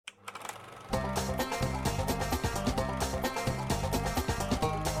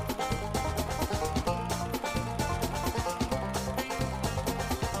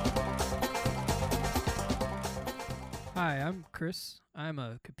Chris. I'm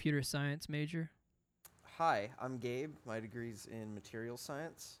a computer science major. Hi, I'm Gabe. My degree's in material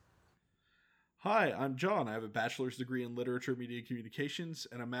science. Hi, I'm John. I have a bachelor's degree in literature, media, and communications,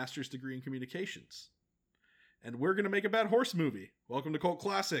 and a master's degree in communications. And we're going to make a bad horse movie. Welcome to Cult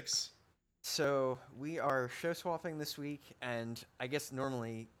Classics. So we are show swapping this week, and I guess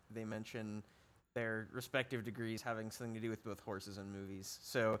normally they mention their respective degrees having something to do with both horses and movies.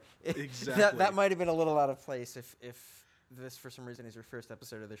 So Exactly. that might have been a little out of place if this, for some reason, is your first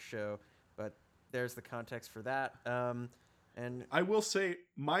episode of this show. But there's the context for that. And I will say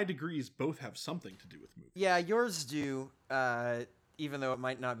my degrees both have something to do with movies. yeah, yours do, even though it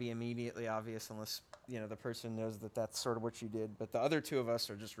might not be immediately obvious unless the person knows that that's sort of what you did. But the other two of us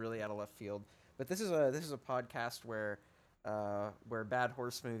are just really out of left field. But this is a podcast where bad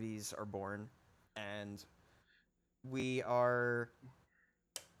horse movies are born, and we are.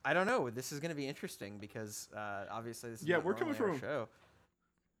 I don't know. This is going to be interesting because obviously this is not we're coming normally from our show.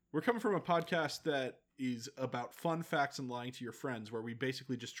 We're coming from a podcast that is about fun facts and lying to your friends, where we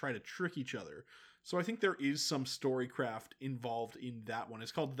basically just try to trick each other. So I think there is some storycraft involved in that one.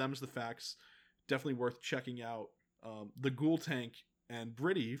 It's called Them's the Facts. Definitely worth checking out. The Ghoul Tank and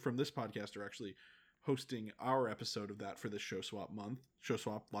Britty from this podcast are actually hosting our episode of that for this Show Swap month. Show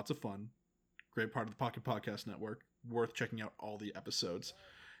Swap, lots of fun. Great part of the Pocket Podcast Network. Worth checking out all the episodes.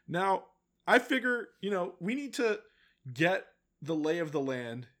 Now, I figure, we need to get the lay of the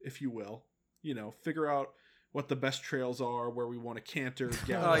land, if you will. Figure out what the best trails are, where we want to canter.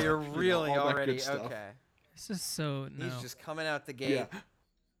 Oh, you're really all that already good stuff. okay. This is so no. He's just coming out the gate. Yeah.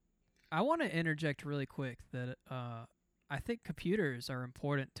 I want to interject really quick that I think computers are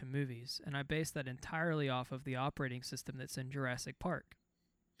important to movies, and I base that entirely off of the operating system that's in Jurassic Park.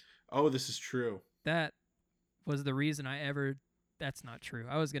 Oh, this is true. That was the reason I ever... That's not true.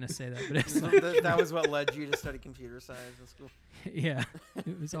 I was going to say that, but it's not. That was what led you to study computer science in school. Yeah.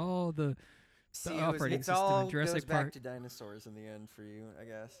 It was all the operating It system all in Jurassic goes back Park. to dinosaurs in the end for you, I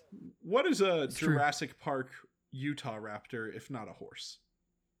guess. What is a It's true. Jurassic Park Utah raptor if not a horse?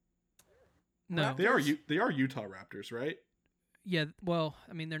 No. They are Utah raptors, right? Yeah, well,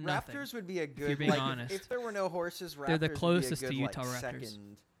 I mean, they're nothing. Raptors would be a good. you're being honest. If there were no horses, raptors They're the would closest be a to good, Utah raptors.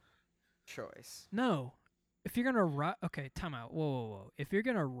 Second choice. No. If you're going to ride... Okay, time out. Whoa. If you're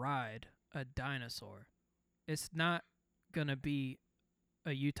going to ride a dinosaur, it's not going to be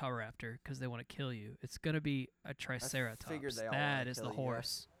a Utah raptor because they want to kill you. It's going to be a triceratops. figured they all That wanna is kill the you.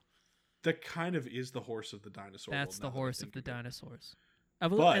 horse. That kind of is the horse of the dinosaur. That's world, the now that I horse of think the it. dinosaurs.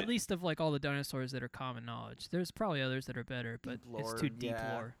 But- At least of like all the dinosaurs that are common knowledge. There's probably others that are better, but Deep it's lore, too deep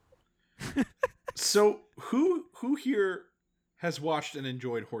yeah. lore. So who here has watched and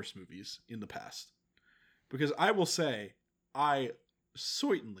enjoyed horse movies in the past? Because I will say, I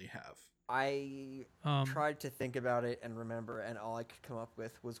certainly have. I tried to think about it and remember, and all I could come up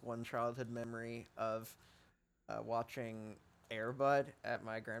with was one childhood memory of watching Air Bud at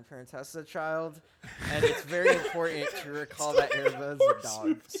my grandparents' house as a child, and it's very important to recall that Air Bud's a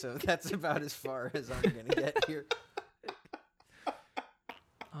dog. So that's about as far as I'm gonna get here.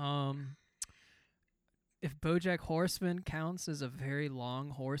 If BoJack Horseman counts as a very long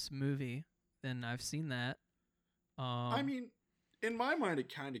horse movie, then I've seen that. I mean, in my mind,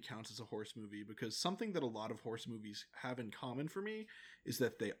 it kind of counts as a horse movie because something that a lot of horse movies have in common for me is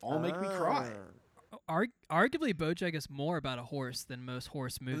that they all make me cry. Arguably, BoJack is more about a horse than most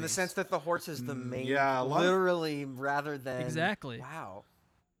horse movies. In the sense that the horse is the main, yeah, literally, rather than Exactly. Wow.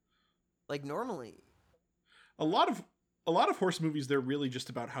 Like normally, A lot of horse movies, they're really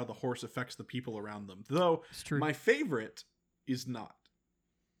just about how the horse affects the people around them. Though It's true. my favorite is not.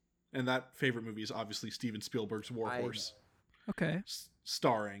 And that favorite movie is obviously Steven Spielberg's War Horse, Okay.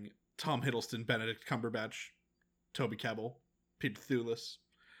 starring Tom Hiddleston, Benedict Cumberbatch, Toby Kebbell, Pete Thewlis.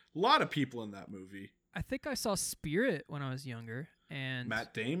 A lot of people in that movie. I think I saw Spirit when I was younger, and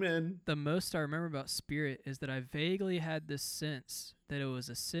Matt Damon. the most I remember about Spirit is that I vaguely had this sense that it was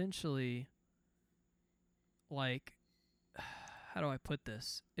essentially like, how do I put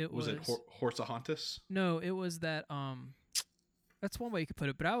this? Was it Horsahontas? No, it was that that's one way you could put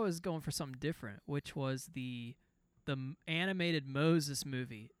it, but I was going for something different, which was the animated Moses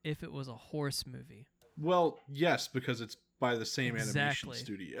movie if it was a horse movie. Well, yes, because it's by the same Exactly. animation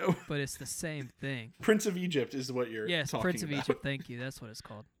studio. But it's the same thing. Prince of Egypt is what you're Yes, talking Prince of about. Egypt, thank you. That's what it's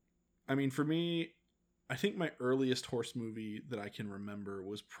called. I mean, for me, I think my earliest horse movie that I can remember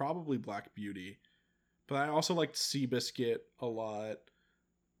was probably Black Beauty. But I also liked Seabiscuit a lot.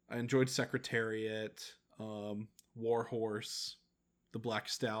 I enjoyed Secretariat, War Horse, The Black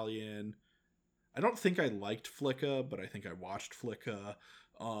Stallion. I don't think I liked Flicka, but I think I watched Flicka.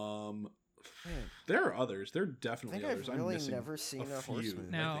 Man, There are others. There are I definitely think others. I've I'm really missing never seen a a few.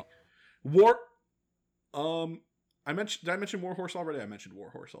 horseman. Now, War. Did I mention Warhorse already? I mentioned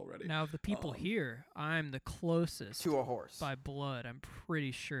Warhorse already. now of the people here, I'm the closest To a horse. by blood. I'm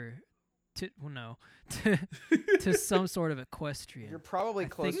pretty sure to to some sort of equestrian. You're probably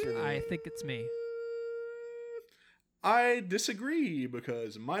closer than I me. think it's me. I disagree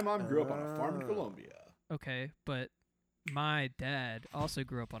because my mom grew up on a farm in Oh. Colombia. Okay, but my dad also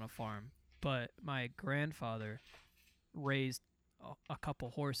grew up on a farm, but my grandfather raised a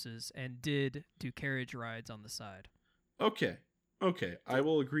couple horses and did do carriage rides on the side. Okay. I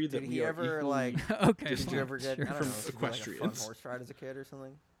will agree that Did we he are ever, equally- like- Okay, Did fine, you ever get, sure. I don't From know, did you, like, a fun equestrians. horse ride as a kid or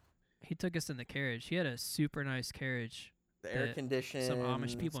something? He took us in the carriage. He had a super nice carriage The air that conditioning. some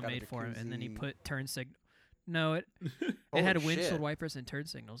Amish people made for him, and then he put turn signal. No, it had Holy windshield shit. wipers and turn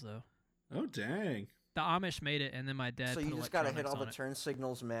signals though. Oh dang! The Amish made it, and then my dad. So put you just gotta hit electronics all the on it. turn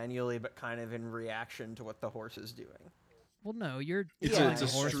signals manually, but kind of in reaction to what the horse is doing. Well, no, you're It's Yeah, a, it's a telling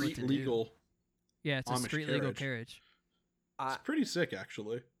the horse what street to do. legal. Yeah, it's a Amish street legal carriage. carriage. It's pretty sick,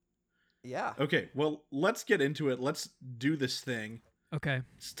 actually. Yeah. Okay, well, let's get into it. Let's do this thing. Okay.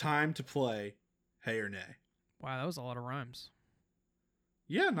 It's time to play Hey or Nay. Wow, that was a lot of rhymes.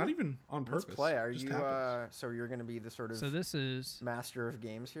 Yeah, not even on Let's purpose. play. Are Just you? happens. So you're gonna be the sort of So this is. master of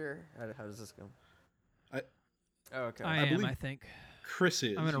games here. How does this go? I- Oh, okay. I am. believe- I think. Chris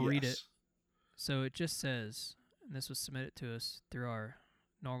is. I'm gonna read yes. it. So it just says, and this was submitted to us through our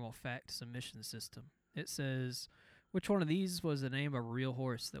normal fact submission system. It says, which one of these was the name of a real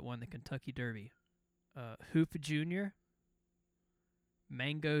horse that won the Kentucky Derby? Hoop Jr.,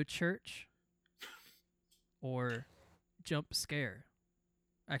 Mango Church, or Jump Scare?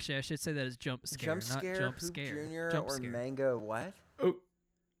 Actually, I should say that as Jump Scare, Jump not Scare, Jump Hoop Scare. Junior, Jump or Scare. Mango what? Oh,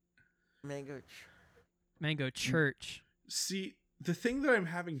 Mango. Mango Church. see, the thing that I'm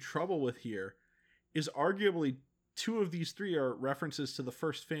having trouble with here is arguably two of these three are references to the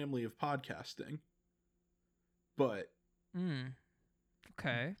first family of podcasting. But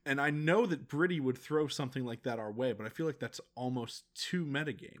Okay. and I know that Britty would throw something like that our way, but I feel like that's almost too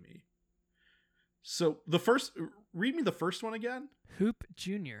metagamey. So read me the first one again. Hoop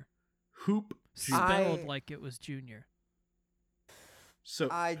Jr. Hoop. Spelled I- like it was junior. So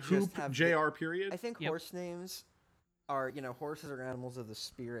I just Hoop have Jr. period. I think Yep. horse names are, horses are animals of the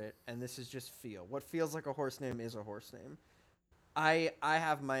spirit, and this is just feel. What feels like a horse name is a horse name. I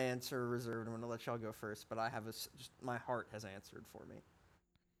have my answer reserved. I'm gonna let y'all go first, but I have just my heart has answered for me.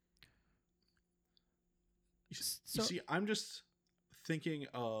 You So- see, I'm just thinking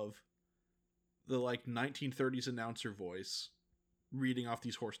of the 1930s announcer voice reading off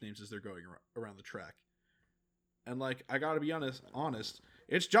these horse names as they're going around the track. And I gotta be honest,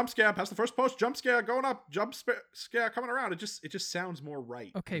 it's Jump Scare past the first post, Jump Scare going up, Jump Scare coming around. It just sounds more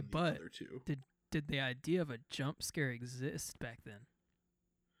right. Okay, than the but other two. Did the idea of a jump scare exist back then?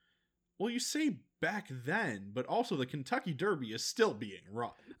 Well, you say back then, but also the Kentucky Derby is still being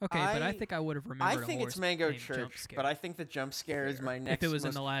run. Okay, but I I- think I would have I remembered. think a it's horse Mango named Jump Church, Scare. but I think the Jump Scare is my If next. it was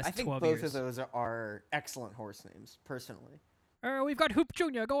in the most- last I think 12 both years. of those are excellent horse names, personally. We've got Hoop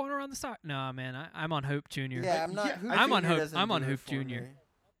Junior going around the side. No, man, I'm on Hoop Junior. Yeah, I'm not. yeah, Hoop I'm on Junior Hoop- doesn't I'm on do it Hoop for Junior. me.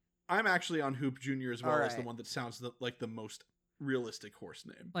 I'm actually on Hoop Jr. as well as the Alright. one that sounds like the most realistic horse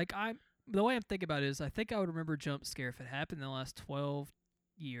name. The way I'm thinking about it is, I think I would remember Jump Scare if it happened in the last 12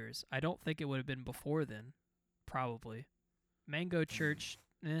 years. I don't think it would have been before then. Probably. Mango Church.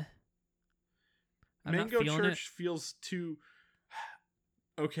 I'm Mango not feeling Church feels too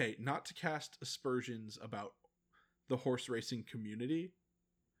okay, not to cast aspersions about the horse racing community,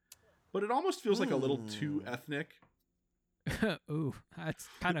 but it almost feels like a little too ethnic. it. Ooh, that's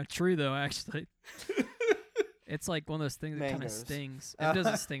kind of true though. Actually, it's like one of those things that kind of Mangoes. stings. It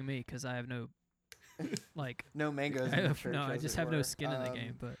doesn't sting me because I have no No mangoes I in the have, church. no, I as just it have no were. skin in the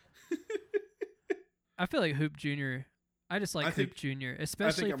game. But I feel like Hoop Junior. I just like I Hoop think- Junior,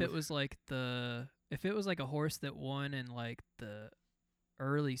 especially I'm if it with- was like if it was like a horse that won in like the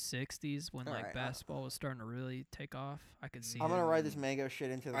early '60s when like Alright, basketball was starting to really take off. I could see. I'm it. gonna ride this mango shit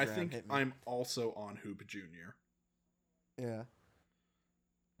into the I ground. think Hit me. I'm also on Hoop Jr. Yeah.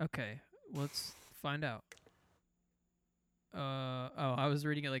 Okay, let's find out. I was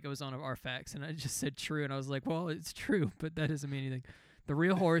reading it like it was on our facts, and I just said true, and I was like, well, it's true, but that doesn't mean anything. The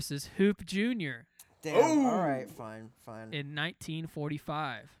real horse is Hoop Junior Damn. Oh! All right. Fine. in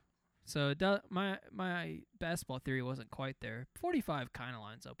 1945. So it does, my basketball theory wasn't quite there. 45 kind of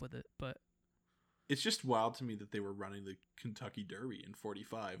lines up with it, but It's just wild to me that they were running the Kentucky Derby in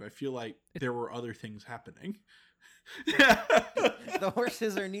 45. I feel like there were other things happening. The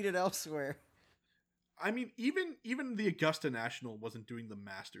horses are needed elsewhere. I mean, even the Augusta National wasn't doing the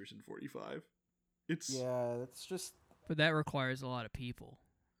Masters in 45. Yeah, it's just But that requires a lot of people.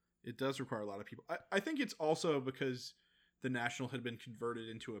 It does require a lot of people. I think it's also because the National had been converted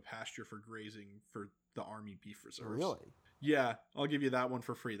into a pasture for grazing for the Army beef reserves. really. Yeah, I'll give you that one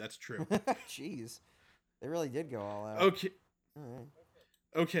for free. That's true. Jeez, they really did go all out. Okay. All right.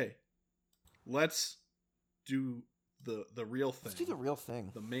 Okay. Let's do the real thing. Let's do the real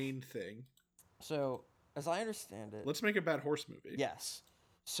thing. The main thing. So, as I understand it, Let's make a Bad Horse movie. yes.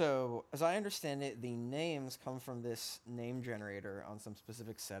 So, as I understand it, the names come from this name generator on some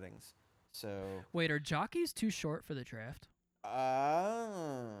specific settings. So, Wait, are jockeys too short for the draft?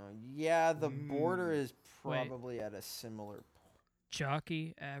 yeah, the border Mm. is probably at a similar,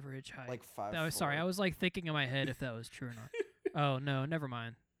 Jockey average height. like 5. Oh, sorry, I was like thinking in my head if that was true or not. Oh no, never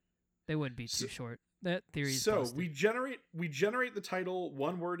mind. They wouldn't be too So- short. That theory's So busted. we generate the title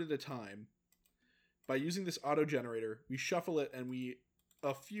one word at a time by using this auto generator. We shuffle it and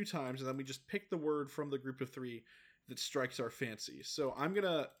a few times, and then we just pick the word from the group of 3 that strikes our fancy. So I'm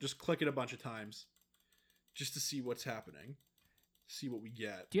gonna just click it a bunch of times just to see what's happening, see what we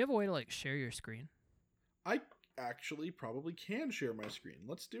get. Do you have a way to like share your screen? I actually probably can share my screen.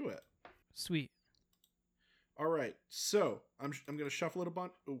 Let's do it. Sweet. All right, so I'm gonna shuffle it a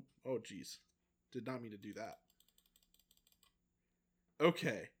bunch. Oh, geez, did not mean to do that.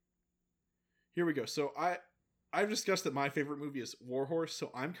 Okay, here we go. So I've discussed that my favorite movie is War Horse,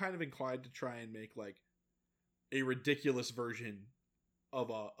 so I'm kind of inclined to try and make like a ridiculous version of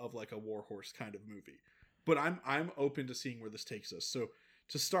like a War Horse kind of movie. But I'm open to seeing where this takes us. So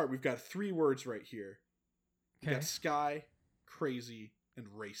to start, we've got 3 words right here. We Okay. got sky, crazy, and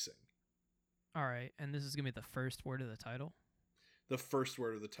racing. All right, and this is gonna be the first word of the title. The first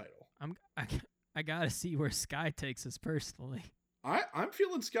word of the title. I gotta see where Sky takes us personally. I'm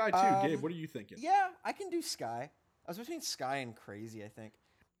feeling sky too. Gabe, what are you thinking? Yeah, I can do Sky. I was between Sky and Crazy, I think.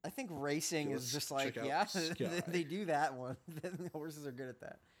 I think racing Okay, is let's just like, check out yeah, Sky. they do that one. The horses are good at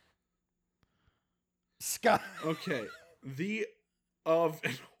that. Sky. Okay, the of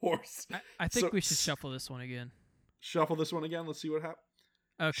and horse. I think So, we should shuffle this one again. Shuffle this one again. Let's see what happens.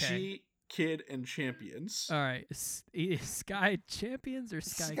 Okay. She, Kid, and Champions. All right. Sky Champions or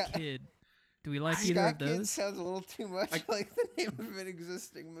Sky Sky- Kid? Do we like Sky either of Kid those? sounds a little too much I- like the name of an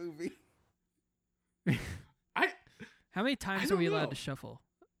existing movie. How many times are don't we allowed know. to shuffle?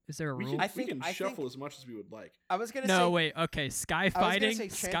 Is there a We rule? can, I think- we can I shuffle think- as much as we would like. I was gonna No, say. wait. Okay. Sky I was gonna fighting. say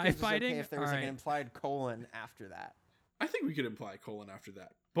Sky Champions was fighting. okay if there was All like an right. implied colon after that, I think we could imply colon after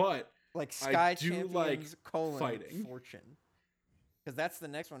that. But like I Sky do Champions like colon fighting. Fortune, because that's the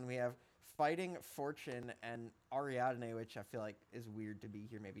next one we have. Fighting, Fortune, and Ariadne, which I feel like is weird to be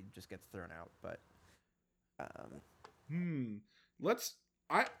here. Maybe just gets thrown out, but let's.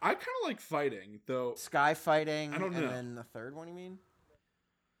 I kind of like fighting though, Sky fighting. I don't know. And then the third one, you mean?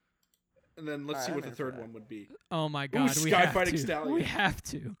 and then let's Alright, see I'm what the in for third that. one would be. Oh my God. We Sky have Fighting to. Stallion. We have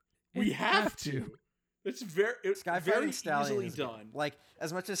to. We have to. It's very Sky very Fighting Stallion easily is good. done. Like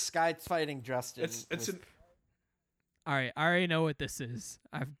as much as Sky Fighting Justin. It's was- an All right. I already know what this is.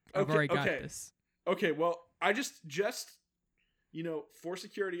 I've already got okay. this. Okay, well, I just for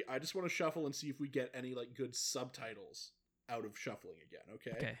security, I just want to shuffle and see if we get any like good subtitles out of shuffling again,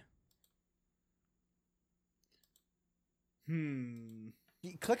 okay? Okay.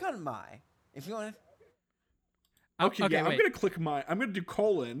 You click on my if you want. Okay, okay, yeah, I'm wait. gonna click I'm gonna do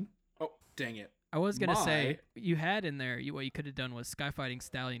colon. Oh, dang it. I was gonna say My- you had in there. What you could have done was Sky Fighting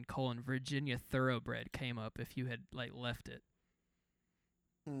Stallion : Virginia Thoroughbred came up if you had like left it.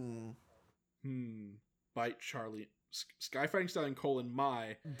 Bite Charlie. Sky Fighting Stallion colon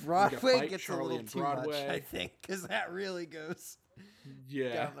my. Broadway Bite gets Charlie a little and too much, I Broadway. think, because that really goes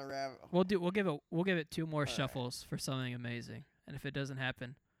Yeah. down the rabbit hole. We'll give it 2 more right. shuffles for something amazing. And if it doesn't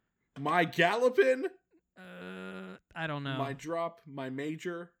happen, My Gallopin, I don't know. my drop, my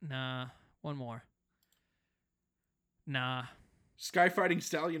major. Nah, one more. Nah. Sky Fighting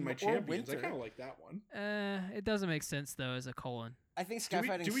Stallion, my Or champions. I Winter. kind of like that one. It doesn't make sense though as a colon. I think Sky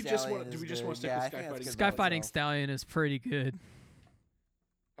Fighting do we Stallion just want- is do we just good. wanna stick Yeah, with I Sky think that's Fighting good Sky by Fighting itself. Stallion is pretty good.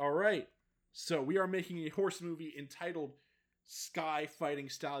 All right. So we are making a horse movie entitled Sky Fighting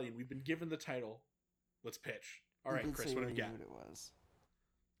Stallion. We've been given the title. Let's pitch. All You right, did Chris, say what do we you got? knew what it was.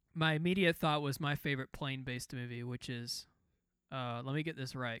 My immediate thought was my favorite plane-based movie, which is let me get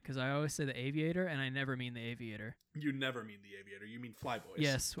this right because I always say The Aviator and I never mean The Aviator. You never mean The Aviator. You mean Flyboys.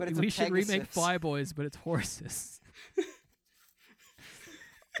 Yes, But it's we a should remake Pegasus. Flyboys, but it's horses.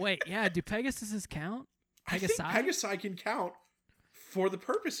 Wait, yeah, do Pegasuses count? I think Pegasi? Pegasi can count for the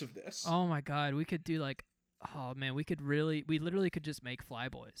purpose of this. Oh my God, we could do like, oh man, we literally could just make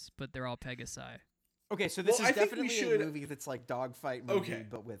Flyboys, but they're all Pegasi. Okay, so this Well, is I think we definitely should- a movie that's like dogfight movie, Okay.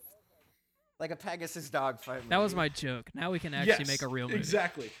 but with like a Pegasus dogfight movie. That was my joke. Now we can actually make a real movie.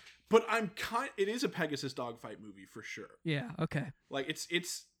 Exactly. But it is a Pegasus dogfight movie for sure. Yeah. Okay. Like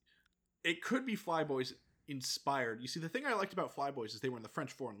it could be Flyboys inspired. You see, the thing I liked about Flyboys is they were in the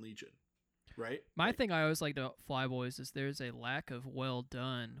French Foreign Legion, right? My thing I always liked about Flyboys is there's a lack of well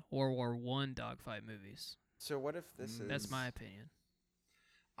done World War One dogfight movies. So what if this is? That's my opinion.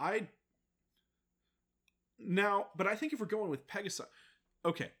 But I think if we're going with Pegasus,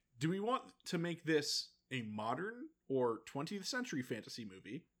 okay, do we want to make this a modern or 20th century fantasy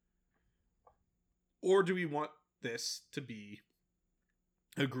movie? Or do we want this to be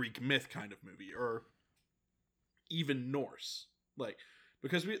a Greek myth kind of movie, or even Norse? Like,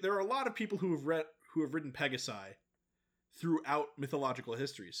 because there are a lot of people who have written Pegasi throughout mythological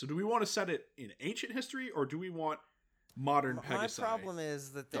history. So do we want to set it in ancient history, or do we want modern Pegasi? My problem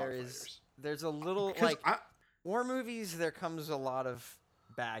is that dogfighters? there's a little Because war movies. There comes a lot of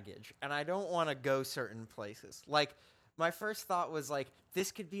baggage, and I don't want to go certain places. Like my first thought was like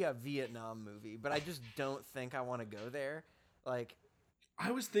this could be a Vietnam movie, but I just don't think I want to go there. Like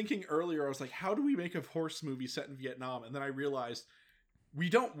I was thinking earlier, I was like, how do we make a horse movie set in Vietnam? And then I realized we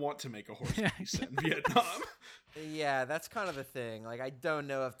don't want to make a horse movie set in Vietnam. yeah, that's kind of the thing. Like I don't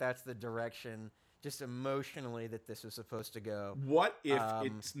know if that's the direction, just emotionally, that this was supposed to go. What if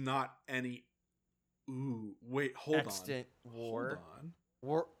it's not any? Ooh, wait, hold Extant on. war.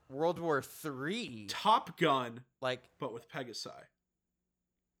 Hold on. World War III. Top Gun, Like but with Pegasi.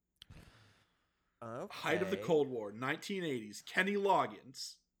 okay. Height of the Cold War, 1980s. Kenny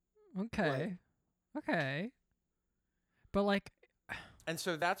Loggins. Okay. Okay. But like, And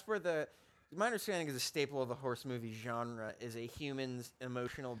so that's where my understanding is a staple of the horse movie genre is a human's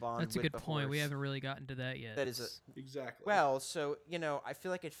emotional bond. that's a with good the point. We horse. haven't really gotten to that yet. That is Exactly. well, so I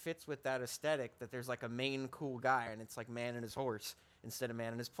feel like it fits with that aesthetic that there's like a main cool guy and it's like man and his horse instead of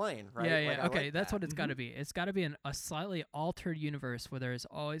man and his plane, right? Yeah, yeah. Like, I Okay, like that's that. what it's got to be. It's got to be a slightly altered universe where there's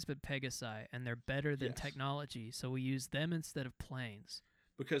always been Pegasi, and they're better than Yes. technology, so we use them instead of planes.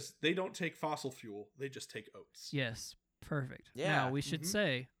 Because they don't take fossil fuel, they just take oats. Yes, perfect. Yeah. Now we should Mhm.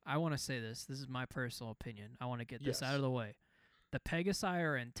 say. I want to say this. This is my personal opinion. I want to get this Yes. out of the way. The Pegasi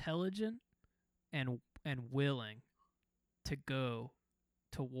are intelligent and willing to go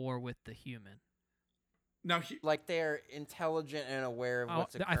to war with the human. Now, Like they're intelligent and aware of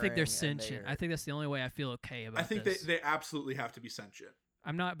what's occurring. I think they're and sentient. I think that's the only way I feel okay about I think this. they absolutely have to be sentient.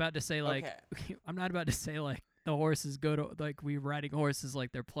 I'm not about to say like Okay. I'm not about to say like the horses go to like we riding horses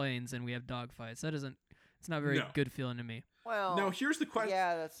like they're planes and we have dogfights. That doesn't. It's not very No. good feeling to me. Well, Now, here's the question.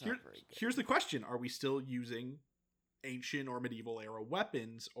 yeah, that's not very good. Here's the question: are we still using ancient or medieval era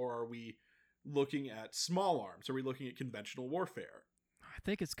weapons, or are we looking at small arms? Are we looking at conventional warfare? I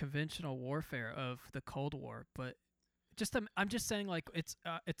think it's conventional warfare of the Cold War, but I'm just saying like it's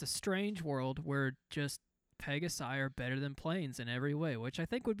a strange world where just Pegasi are better than planes in every way, which I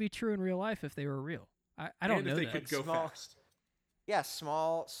think would be true in real life if they were real. I don't and know if they that. could go Small- fast. Yeah,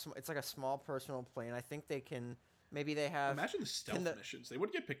 it's like a small personal plane. I think they can. Maybe they have. Imagine the stealth the- missions. They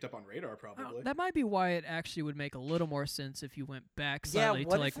wouldn't get picked up on radar, Oh, probably. that might be why it actually would make a little more sense if you went back Yeah, slightly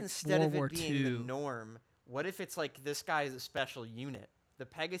what to like if instead World of it War being II. the norm, what if it's like this guy is a special unit? The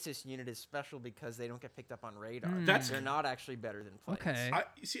Pegasus unit is special because they don't get picked up on radar. That's- They're not actually better than planes. Okay.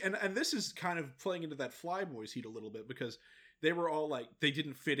 You see, and this is kind of playing into that Flyboys heat a little bit because they were all like they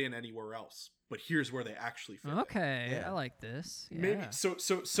didn't fit in anywhere else, but here's where they actually fit. in. Okay, Yeah. I like this. Yeah. Maybe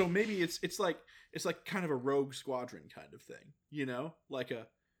so maybe it's like kind of a rogue squadron kind of thing, you know, like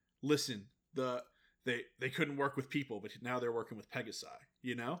they couldn't work with people, but now they're working with Pegasi,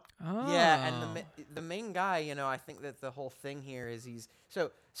 you know. Oh. Yeah, and the main guy, I think that the whole thing here is he's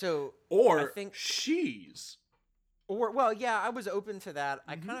so Or I think- she's well, yeah, I was open to that.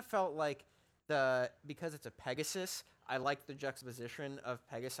 I Mhm. kind of felt like because it's a Pegasus, I like the juxtaposition of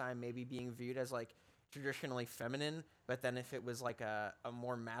Pegasi maybe being viewed as like traditionally feminine, but then if it was like a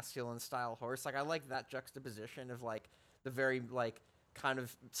more masculine style horse, like I like that juxtaposition of like the very like kind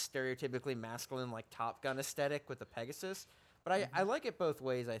of stereotypically masculine like Top Gun aesthetic with the Pegasus. But I like it both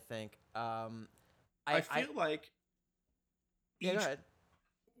ways, I think. I feel like yeah, go each- ahead.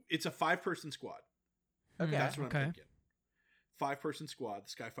 it's a 5-person squad. Okay. That's what Okay. I'm thinking. 5-person squad, the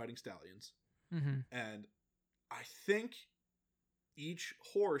Sky Fighting Stallions. Mm-hmm. And I think each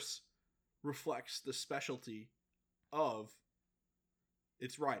horse reflects the specialty of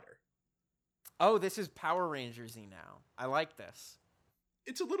its rider. Oh, this is Power Rangers-y now. I like this.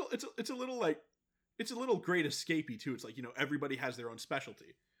 It's a little Great Escapey too. It's like, everybody has their own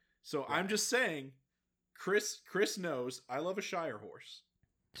specialty. So I'm Right. just saying, Chris knows I love a Shire horse,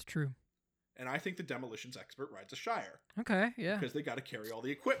 It's true. and I think the demolitions expert rides a Shire Okay, yeah. because they got to carry all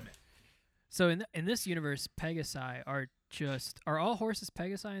the equipment. So in this universe, Pegasi are all horses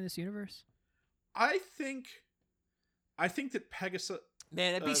Pegasi in this universe? I think that Pegasus.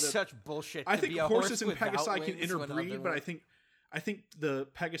 Man, it'd be such bullshit. I to think be a horses horse and Pegasi can without wings when interbreed, other but ones- I think the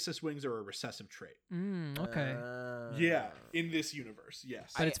Pegasus wings are a recessive trait. Okay. Yeah, in this universe,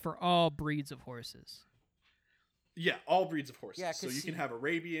 yes. But it's for all breeds of horses. Yeah, all breeds of horses. Yeah, so 'cause you can see- have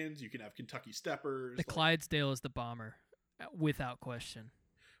Arabians, you can have Kentucky Steppers. The Clydesdale is the bomber, without question.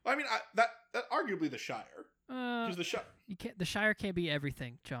 I mean, that arguably the Shire, because the Shire. The Shire can't be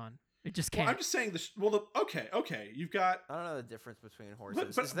everything, John. It just Well, can't. I'm just saying this. Well, okay, you've got. I don't know the difference between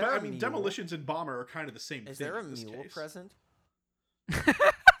horses. But is there a I mean, mule? demolitions and bomber are kind of the same Is thing. there a in this mule case. present?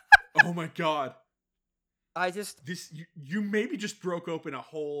 Oh my god! I just You maybe just broke open a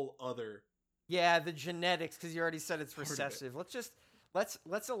whole other. yeah, the genetics because you already said it's Part of it. recessive.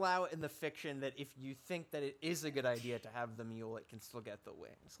 Let's allow it in the fiction that if you think that it is a good idea to have the mule, it can still get the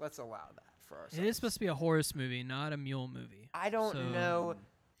wings. Let's allow that for ourselves. It is supposed to be a horse movie, not a mule movie. I don't So- know.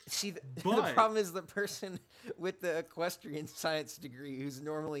 See, the But- problem is the person with the equestrian science degree who's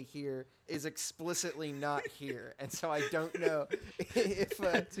normally here is explicitly not here, and so I don't know if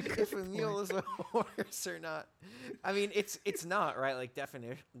That's a good if a mule is a horse or not. I mean, it's not right, like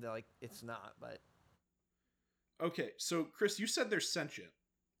definition, like it's not. But Okay, so Chris, you said they're sentient.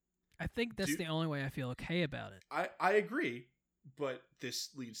 I think that's Do- the only way I feel okay about it. I agree, but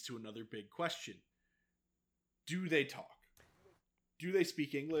this leads to another big question: do they talk? Do they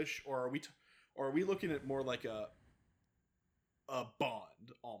speak English, or are we looking at more like a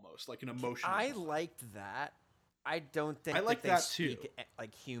bond, almost like an emotional? I bond? liked that. I don't think I like they that too. speak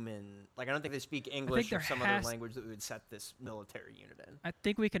like human. Like I don't think they speak English or there some other has- language that we would set this military unit in. I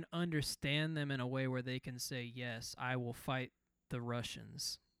think we can understand them in a way where they can say, "Yes, I will fight the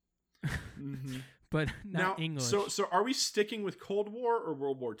Russians," Mhm. but not Now, English. So are we sticking with Cold War or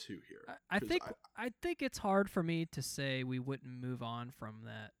World War II here? I 'Cause think I think it's hard for me to say we wouldn't move on from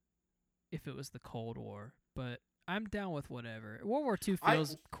that if it was the Cold War, but I'm down with whatever. World War II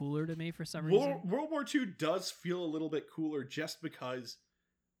feels cooler to me for some reason. World War II does feel a little bit cooler just because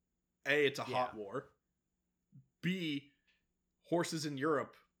A, it's a hot war. B, horses in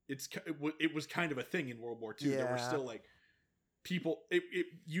Europe, it was kind of a thing in World War II. There were Yeah. still like people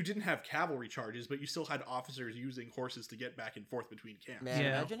you didn't have cavalry charges, but you still had officers using horses to get back and forth between camps. Man,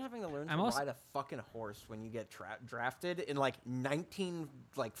 Yeah. imagine having to learn to I'm also- ride a fucking horse when you get drafted in like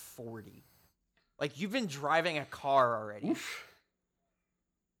 1940. Like you've been driving a car already, Oof.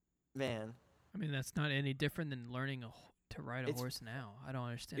 man. I mean, that's not any different than learning to ride a It's- horse now. I don't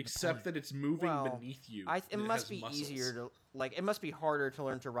understand. Except that it's moving Well, beneath you. It and must has be muscles. easier to like. It must be harder to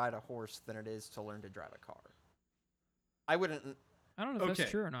learn to ride a horse than it is to learn to drive a car. I wouldn't. I don't know if Okay.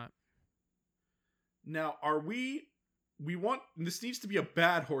 that's true or not. Now, are we want this needs to be a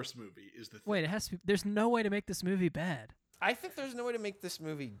bad horse movie is the thing. Wait, it has to be. There's no way to make this movie bad. I think there's no way to make this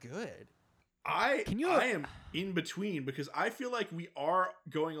movie good. I Can you- am in between because I feel like we are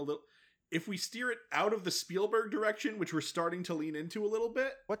going a little if we steer it out of the Spielberg direction, which we're starting to lean into a little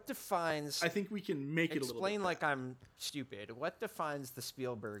bit, What defines? I think we can make it a little bit. Explain like better. I'm stupid. What defines the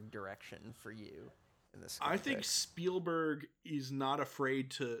Spielberg direction for you in this? I think context? Spielberg is not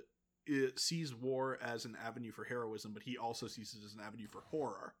afraid to sees war as an avenue for heroism, but he also sees it as an avenue for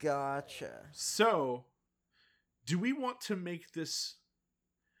horror. Gotcha. So, do we want to make this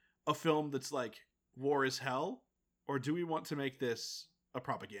a film that's like war is hell, or do we want to make this a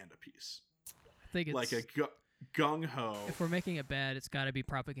propaganda piece, I think it's like a gung ho? if we're making it bad, it's got to be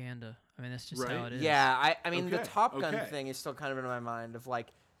propaganda. I mean, that's just how Right? it is. Yeah, I mean the Okay, Top Gun okay. thing is still kind of in my mind of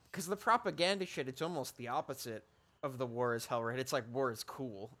like, because the propaganda shit, it's almost the opposite of the war is hell, right? It's like war is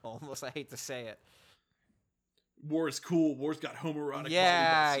cool, almost. I hate to say it. War is cool. War's got homoerotic.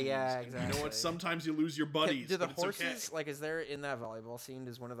 Yeah, volleyball scenes. yeah, And You know exactly. what? Sometimes you lose your buddies. Do the but it's okay. horses like? Is there in that volleyball scene?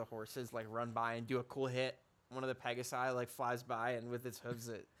 Does one of the horses like run by and do a cool hit? One of the Pegasi like flies by and with its hooves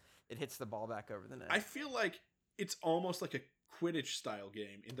it hits the ball back over the net. I feel like it's almost like a Quidditch style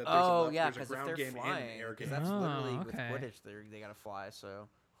game in that Oh there's yeah, a because if ground they're game and an flying, air 'cause game. that's Oh, literally with okay. Quidditch they gotta fly. So,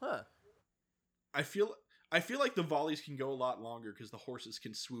 huh? I feel like the volleys can go a lot longer because the horses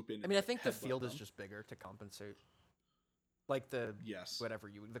can swoop in. I mean, I and think the headbutt field is them. just bigger to compensate. Like the yes.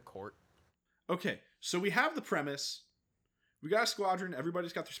 the court. Okay, so we have the premise. We got a squadron.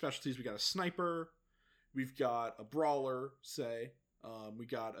 Everybody's got their specialties. We got a sniper. We've got a brawler. Say, we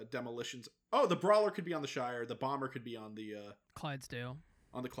got a demolitions. Oh, the brawler could be on the Shire. The bomber could be on the Clydesdale.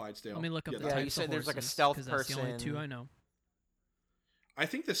 Clydesdale. Let me look up the Yeah, types you said of there's like a horses, stealth 'cause that's the only two person. I know. I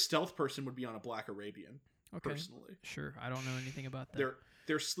think the stealth person would be on a Black Arabian. Okay, Personally, sure. I don't know anything about that. they're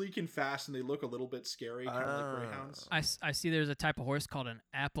They're sleek and fast, and they look a little bit scary, kind of like greyhounds. I see there's a type of horse called an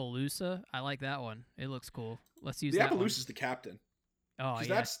Appaloosa. I like that one. It looks cool. Let's use The that one. Appaloosa's the captain. Oh, Because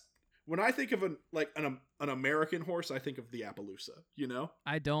yeah. that's when I think of an American horse, I think of the Appaloosa. You know,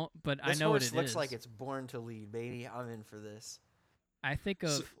 I don't, but I This know what horse it looks is. like it's born to lead, baby. I'm in for this. I think of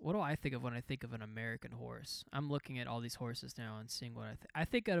So- what do I think of when I think of an American horse? I'm looking at all these horses now and seeing what I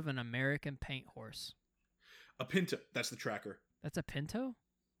think of an American paint horse. a Pinto. That's the tracker. That's a Pinto?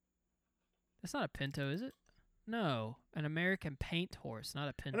 That's not a Pinto, is it? No, an American paint horse, not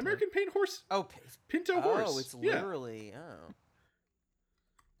a Pinto. An American paint horse. Oh, Pinto horse. oh, it's yeah. literally. Oh,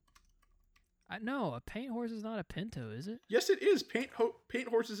 No, a paint horse is not a Pinto, is it? Yes, it is. Paint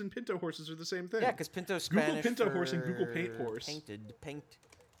horses and Pinto horses are the same thing. yeah, because Pinto's Google Spanish Pinto for horse and Google paint horse. Paint.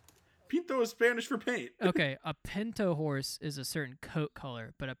 Pinto is Spanish for paint. Okay, a Pinto horse is a certain coat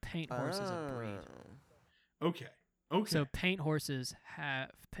color, but a paint horse is a breed. Oh. Okay. Okay. So paint horses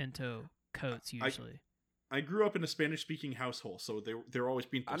have Pinto coats usually. I grew up in a Spanish-speaking household, so they're always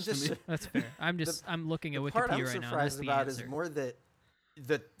Pintos I'm to just. me. That's fair. I'm looking at The part I'm Wikipedia right now. That's surprised the about answer. is more that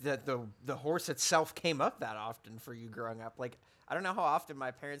the horse itself came up that often for you growing up. Like, I don't know how often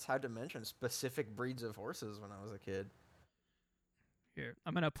my parents had to mention specific breeds of horses when I was a kid. Here,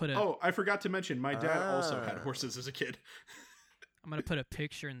 I'm gonna put a Oh, I forgot to mention, my dad also had Ah. horses as a kid. I'm gonna put a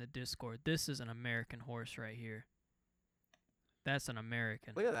picture in the Discord. This is an American horse right here. That's an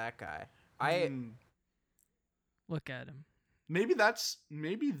American. Look at that guy. I Hmm. Look at him. Maybe that's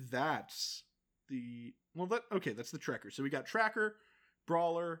the that's the tracker. So we got tracker,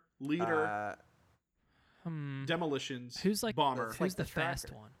 brawler, leader, demolitions, Who's like bomber. That's Who's like the the fast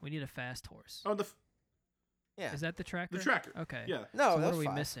tracker. one? We need a fast horse. Oh, yeah. Is that the tracker? the tracker. Okay. Yeah. No, So what that's are we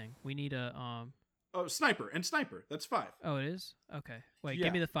fine. missing? We need a Oh, sniper. That's 5. Oh, it is. Okay. Wait, Yeah.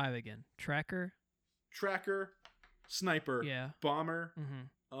 give me the 5 again. Tracker. Tracker, sniper, Yeah. bomber,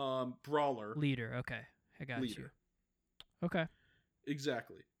 Mm-hmm. brawler, Leader. Okay, I got you. leader. Okay.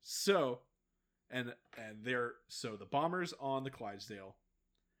 Exactly. So, and the bombers on the Clydesdale,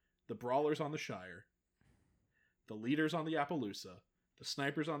 the brawlers on the Shire, the leaders on the Appaloosa, the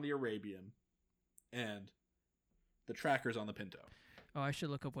snipers on the Arabian, and the trackers on the Pinto. Oh, I should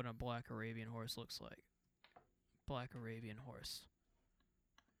look up what a black Arabian horse looks like. Black Arabian horse.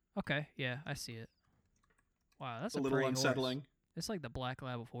 Okay, yeah, I see it. Wow, that's a a little pretty unsettling. Horse. It's like the black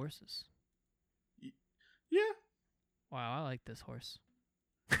lab of horses. Yeah. Wow, I like this horse.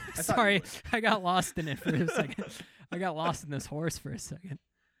 thought you Sorry, would. I got lost in it for a second. I got lost in this horse for a second.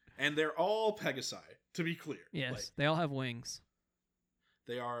 And they're all Pegasi, to be clear. Yes, Like, they all have wings.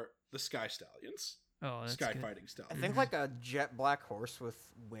 they are the Sky Stallions. Oh, that's Sky good. Fighting I Stallions. think like a jet black horse with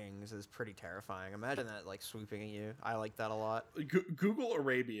wings is pretty terrifying. Imagine that like swooping at you. I like that a lot. Google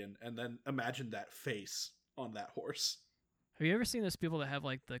Arabian and then imagine that face on that horse. Have you ever seen those people that have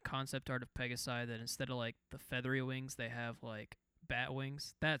like the concept art of Pegasi that instead of like the feathery wings, they have like bat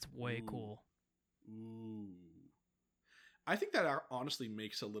wings? That's way Ooh. cool. Ooh. I think that honestly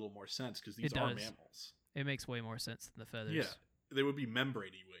makes a little more sense because these It are does. mammals. It makes way more sense than the feathers. Yeah. They would be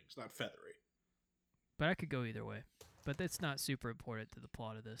membraney wings, not feathery. But I could go either way. But that's not super important to the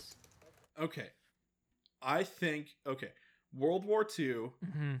plot of this. Okay. I think, World War II.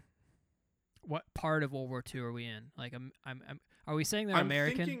 Mm-hmm. What part of World War II are we in? Like, are we saying they're I'm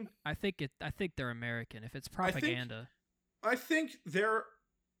American? thinking- I think they're American. If it's propaganda, I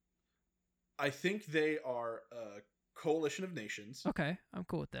think they are a coalition of nations. okay, I'm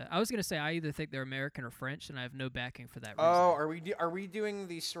cool with that. I was gonna say I either think they're American or French, and I have no backing for that reason. Oh, are we doing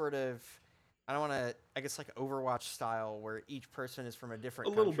these sort of? I don't want to. I guess like Overwatch style, where each person is from a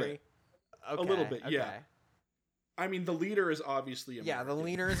different A little country. bit. A little bit, yeah. okay. I mean, the leader is obviously American. Yeah, the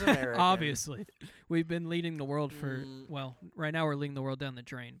leader is American. Obviously, we've been leading the world for Mm. well, right now we're leading the world down the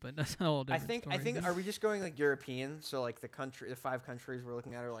drain, but that's a whole I different think. story. Are we just going like European? So like the 5 countries we're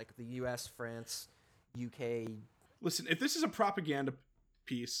looking at are like the U.S., France, UK. Listen, if this is a propaganda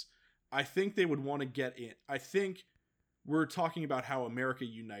piece, I think they would want to get in. I think we're talking about how America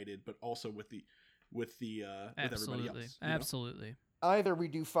united, but also with everybody Absolutely, else. You know? absolutely. Either we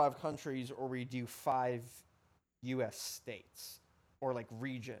do 5 countries or we do 5 U.S. states or like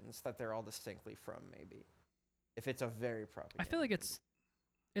regions that they're all distinctly from. Maybe if it's a very propaganda. I feel like it's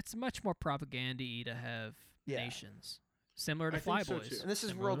much more propaganda-y to have Yeah. nations similar to I think so, Flyboys. too. And this is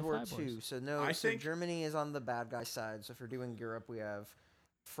Similar World to War Flyboys. II, so no. I So think- Germany is on the bad guy side. So if we're doing Europe, we have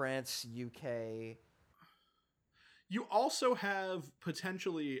France, UK. You also have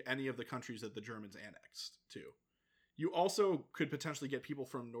potentially any of the countries that the Germans annexed too. You also could potentially get people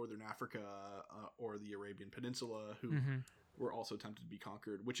from Northern Africa or the Arabian Peninsula who Mhm. were also tempted to be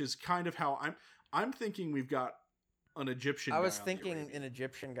conquered, which is kind of how I'm thinking we've got an Egyptian. I was guy on the thinking Arabian. an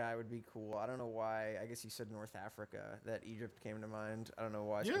Egyptian guy would be cool. I don't know why. I guess you said North Africa. That Egypt came to mind. I don't know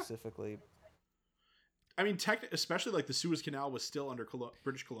why Yeah. specifically. I mean, especially like the Suez Canal was still under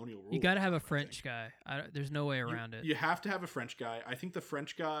British colonial rule. You got to have a I think. French guy. There's no way around it. You have to have a French guy. I think the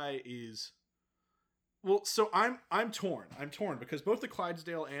French guy is. Well, so I'm torn. I'm torn because both the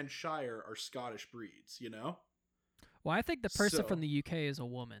Clydesdale and Shire are Scottish breeds. You know. Well, I think the person So- from the UK is a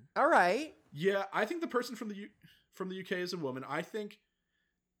woman. All right. Yeah, I think the person from the UK is a woman. I think.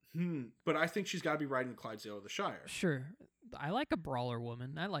 But I think she's got to be riding the Clydesdale or the Shire. Sure. I like a brawler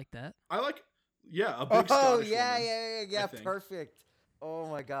woman. I like that. I like. Yeah, a Oh big Scottish yeah, woman. yeah. I think. Perfect. Oh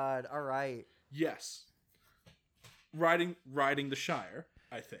my God. All right. Yes. Riding the Shire,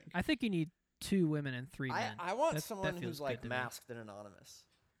 I think. I think you need 2 women and 3 men. I want That someone feels who's good like to me. masked and anonymous,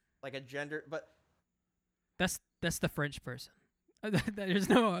 like a gender. But That's the French person. There's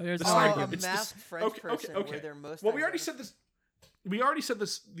no. There's The no sniper. a argument. It's the masked French okay, person okay. where they're most. Well, we already identified- said this. We already said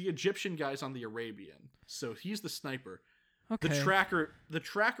this. The Egyptian guy's on the Arabian, so he's the sniper. Okay. The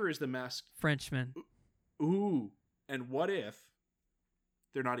tracker is the mask. Frenchman. Ooh, and what if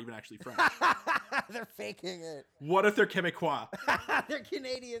they're not even actually French? They're faking it. What if they're Quebecois? They're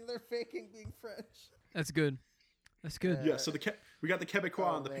Canadian. They're faking being French. That's good. That's good. Yeah, so we got the Quebecois Oh,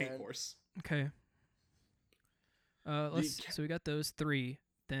 on the paint man. horse, Okay. Let's. Ca- So we got those 3.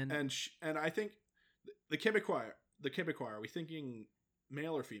 Then and I think the Quebecois. Are we thinking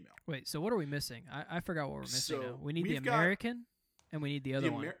male or female? wait. So what are we missing? I forgot what we're missing So now. We need the we've got- American, and we need the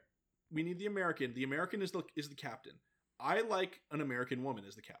other one. We need the American. The American is the captain. I like an American woman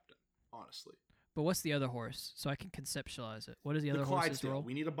as the captain, honestly. But what's the other horse? So I can conceptualize it. What is the The other horse's Clydesdale. role?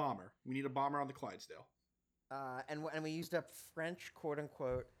 We need a bomber. We need a bomber on the Clydesdale. And we used up French, quote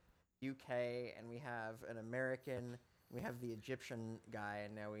unquote, UK, and we have an American. We have the Egyptian guy,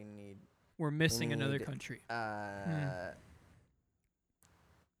 and now we need. We're missing another need- country.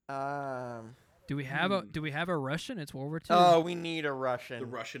 Do we have a Hmm. Do we have a Russian? It's World War II. Oh, we need a Russian. The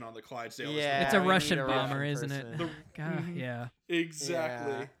Russian on the Clydesdale. Yeah, it's a we need Russian a bomber, Russian isn't it? person. God, Mhm. yeah.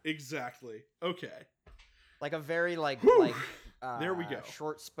 Exactly. Yeah. Exactly. Okay. Like a very Whew. There we go.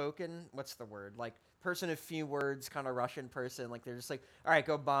 Short spoken. What's the word? Like person of few words, kind of Russian person. Like they're just like, all right,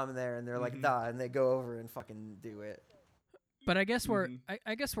 go bomb there, and they're like, Mhm. nah, and they go over and fucking do it. But I guess we're Mhm.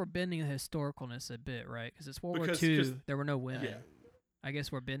 I guess we're bending the historicalness a bit, right? Because it's World War Because- II. 'cause- There were no women. Yeah. I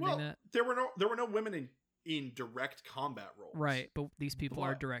guess we're bending Well, that. there were no women in direct combat roles. Right, but these people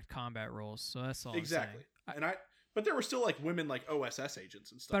are But- direct combat roles, so that's all. Exactly. I'm saying. But there were still like women like OSS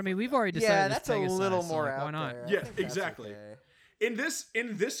agents and stuff. But I mean, like we've that. already decided Yeah, it's that's a Pegasus, little so, more like, out why not? there. I Yeah, think that's exactly. okay. in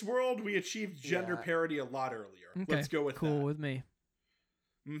this world we achieved gender Yeah. parity a lot earlier. Okay, Let's go with cool that. with me.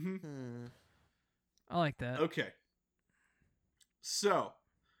 Mm-hmm. I like that. Okay. So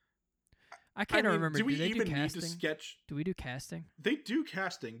I can't remember. Do we they even do need casting? to sketch? Do we do casting? They do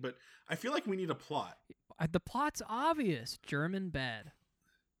casting, but I feel like we need a plot. The plot's obvious. German bad.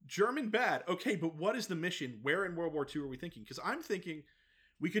 German bad. Okay, but what is the mission? Where in World War II are we thinking? Because I'm thinking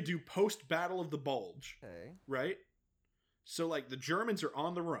we could do post Battle of the Bulge, Okay. right? So like the Germans are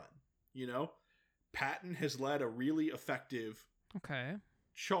on the run. You know, Patton has led a really effective Okay.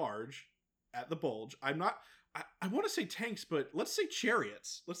 charge at the Bulge. I'm not. I want to say tanks, but let's say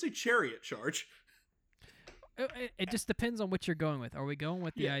chariots. Let's say chariot charge. It just depends on what you're going with. Are we going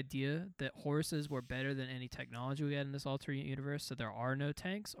with the Yeah. idea that horses were better than any technology we had in this alternate universe, so there are no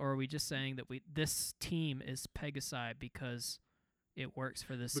tanks, or are we just saying that this team is Pegasi because it works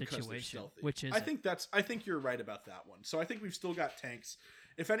for this Because they're situation? stealthy. Which is I think you're right about that one. So I think we've still got tanks.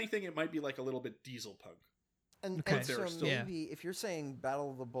 If anything, it might be like a little bit diesel punk. And, Okay. and so They're still- maybe if you're saying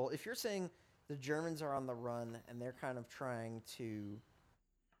Battle of the Bull, if you're saying the Germans are on the run and they're kind of trying to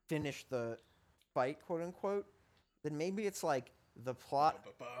finish the fight, quote unquote, then maybe it's like the plot.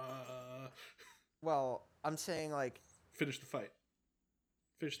 Ba-ba-ba. Well, I'm saying like Finish the fight.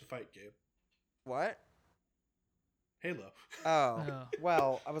 Finish the fight, Gabe. what? Halo. Oh, Oh.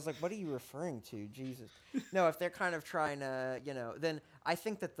 well, I was like, what are you referring to? Jesus. No, if they're kind of trying to, then I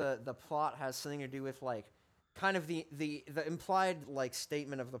think that the plot has something to do with like kind of the implied like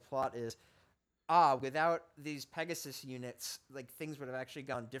statement of the plot is without these Pegasus units, like things would have actually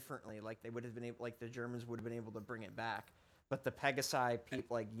gone differently. Like they would have been able, like the Germans would have been able to bring it back, but the Pegasi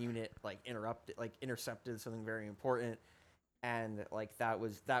unit intercepted something very important, and like that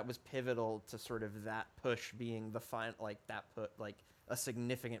was pivotal to sort of that push being the a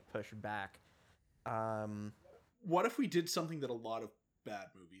significant push back. What if we did something that a lot of bad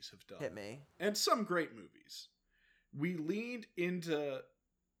movies have done? Hit me. And some great movies. We leaned into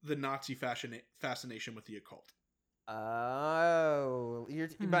the Nazi fascination with the occult. Oh,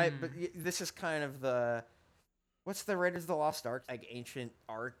 but this is kind of the what's the Raiders of the Lost Ark, like ancient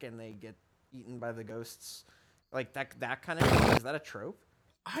ark, and they get eaten by the ghosts, like that kind of thing? Is that a trope?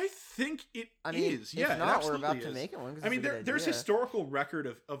 I think it I mean, is. Yeah, if not, it we're about absolutely to is. make it one. 'Cause I mean, it's a good there's idea. historical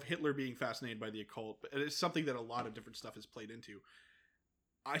record of Hitler being fascinated by the occult, but it's something that a lot of different stuff is played into.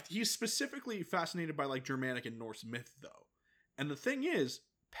 He's specifically fascinated by like Germanic and Norse myth, though. And the thing is,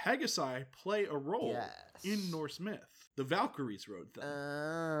 Pegasi play a role in Norse myth. The Valkyries rode them.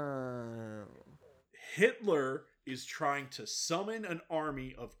 Oh. Hitler is trying to summon an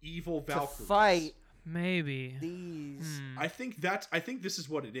army of evil To Valkyries. fight Maybe. these. I think this is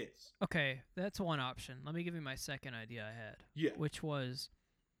what it is. Okay, that's one option. Let me give you my second idea I had. Yeah. Which was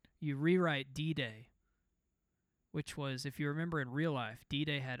you rewrite D-Day. Which was, if you remember in real life,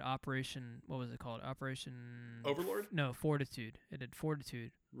 D-Day had Operation, what was it called? Operation... Overlord? No, Fortitude. It had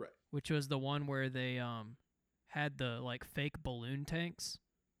Fortitude, Right. which was the one where they had the like fake balloon tanks.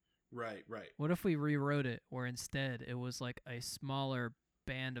 Right. What if we rewrote it where instead it was like a smaller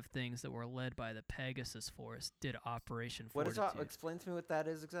band of things that were led by the Pegasus Force did Operation What is Fortitude? explain to me what that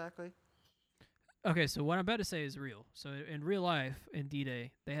is exactly? Okay, so what I'm about to say is real. So in real life, in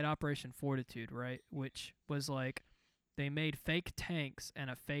D-Day, they had Operation Fortitude, right? Which was like they made fake tanks and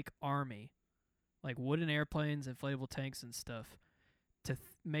a fake army, like wooden airplanes, inflatable tanks, and stuff, to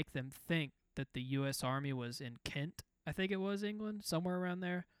make them think that the U.S. Army was in Kent. I think it was England, somewhere around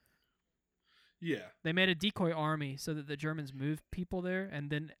there. Yeah. They made a decoy army so that the Germans moved people there, and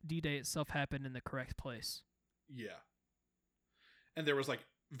then D-Day itself happened in the correct place. Yeah. And there was like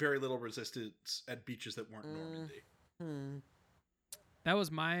very little resistance at beaches that weren't Normandy. That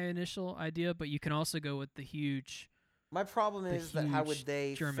was my initial idea, but you can also go with the huge... My problem The is that how would huge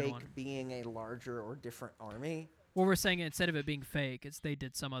they German fake one. being a larger or different army? Well, we're saying instead of it being fake, it's they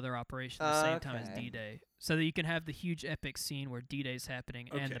did some other operation at the same time as Okay. D-Day. So that you can have the huge epic scene where D-Day's happening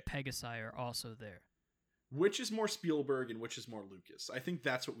and the Okay. Pegasi are also there. Which is more Spielberg and which is more Lucas? I think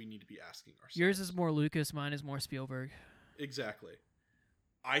that's what we need to be asking ourselves. Yours is more Lucas, mine is more Spielberg. Exactly.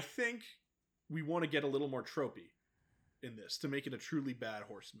 I think we want to get a little more tropey in this to make it a truly bad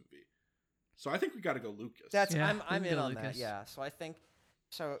horse movie. So I think we got to go Lucas. That's Yeah, I'm we I'm can in go on that. Lucas. Yeah. So I think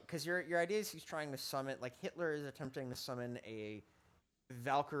because your idea is he's trying to summon, like Hitler is attempting to summon a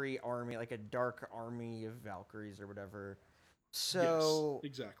Valkyrie army, like a dark army of Valkyries or whatever. So yes,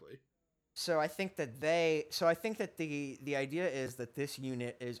 exactly. so I think that the idea is that this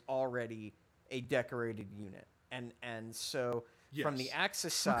unit is already a decorated unit, and so from the Yes.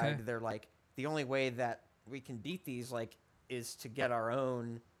 Axis side, Okay. they're like the only way that we can beat these like is to get our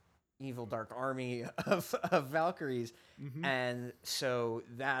own evil dark army of Valkyries, Mhm. and so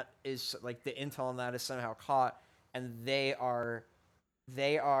that is like the intel on that is somehow caught, and they are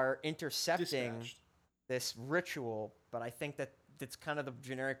intercepting Dispatched. this ritual, but I think that it's kind of the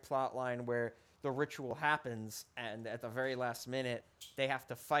generic plot line where the ritual happens, and at the very last minute, they have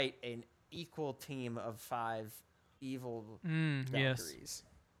to fight an equal team of 5 evil Yes. Valkyries.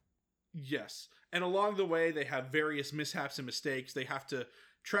 Yes. And along the way, they have various mishaps and mistakes. They have to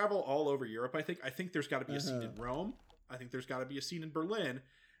travel all over Europe. I think there's got to be a scene in Rome. I think there's got to be a scene in Berlin.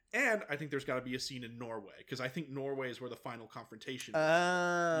 And I think there's got to be a scene in Norway, because I think Norway is where the final confrontation is.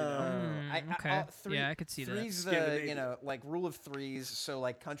 Okay. Yeah, I could see that. Three's the, Scandinavia. like rule of threes, so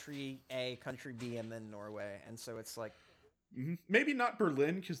like country A, country B, and then Norway. And so it's like, Mhm. Maybe not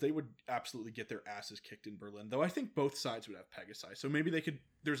Berlin, because they would absolutely get their asses kicked in Berlin. Though I think both sides would have Pegasi, so maybe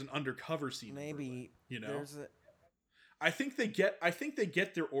there's an undercover scene. In Berlin, maybe you know, there's a, I think they get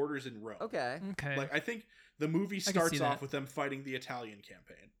their orders in Rome. okay. Okay. Like I think the movie can starts see off that. with them fighting the Italian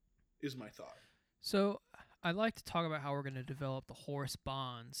campaign. Is my thought. So I'd like to talk about how we're going to develop the horse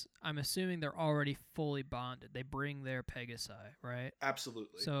bonds. I'm assuming they're already fully bonded. They bring their Pegasi, right?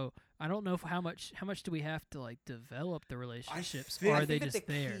 Absolutely. So I don't know how much do we have to like develop the relationships, think- or I are they think that just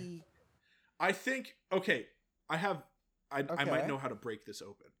the there? key- I think okay. I Okay. might know how to break this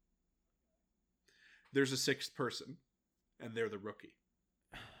open. There's a sixth person, and they're the rookie,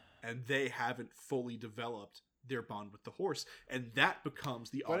 and they haven't fully developed their bond with the horse, and that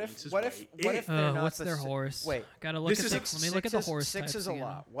becomes the What audience's if way what in. if they're not What's the their si- horse? Wait, Gotta look This at is the, a- let me look at the Six is- horse Six types is a again.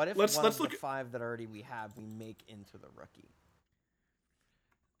 lot. What if Let's one of look the at- 5 that already we have we make into the rookie?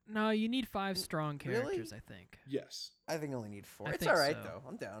 No, you need 5 strong Really? characters, I think. Yes. I think I only need 4. I It's think all right so. though.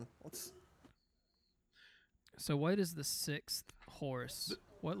 I'm down. Let's. So what is the 6th horse?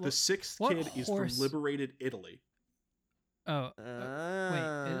 What The sixth what kid is horse- from liberated Italy. Oh,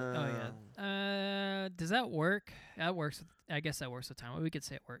 does that work? That works. I guess that works with time. We could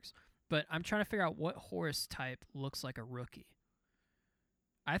say it works. But I'm trying to figure out what horse type looks like a rookie.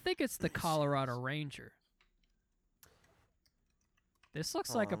 I think it's the Colorado Ranger. This looks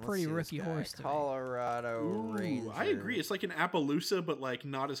Hold like a on, let's pretty see this rookie guy. horse to me. Colorado Ranger. I agree. It's like an Appaloosa, but like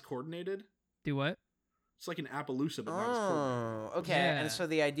not as coordinated. Do what? It's like an Appaloosa, but not as coordinated. Oh, okay. Yeah. And so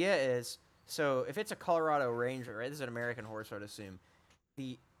the idea is, so if it's a Colorado Ranger, right? This is an American horse, I would assume.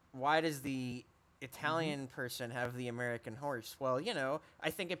 Why does the Italian person have the American horse? Well, I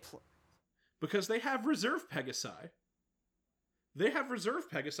think Because they have reserve Pegasi. They have reserve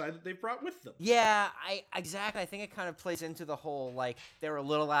Pegasi that they've brought with them. Yeah, exactly. I think it kind of plays into the whole like they were a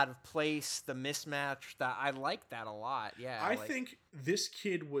little out of place, the mismatch. That I like that a lot. Yeah, I think this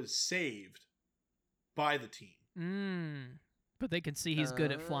kid was saved by the team. But they can see he's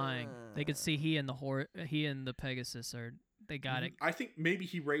good at flying. They can see he and the Pegasus they got it. I think maybe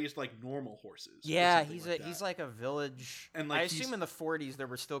he raised like normal horses. Yeah, he's like a village. And I like assume in the 40s there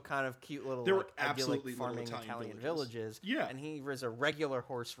were still kind of cute little there were like, absolutely idyllic little farming Italian villages. Yeah. And he was a regular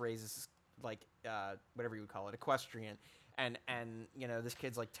horse raises like whatever you would call it, equestrian. And this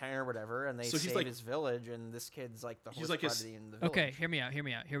kid's like 10 or whatever, and they So he's save like- his village, and this kid's like the he's horse like his- buddy in the village. Okay, hear me out.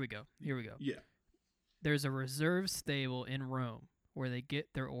 Here we go. Yeah. There's a reserve stable in Rome where they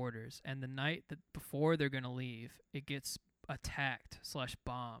get their orders, and the night that before they're gonna leave, it gets attacked /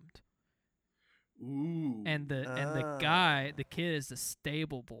 bombed. Ooh. And the kid is the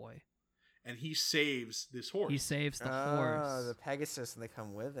stable boy. And he saves this horse. He saves the horse. The Pegasus, and they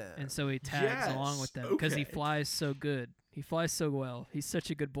come with him. And so he tags along with them because he okay. flies so good. He flies so well. He's such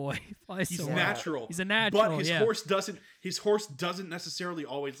a good boy. He flies He's so well. natural. He's a natural. But his yeah. horse doesn't necessarily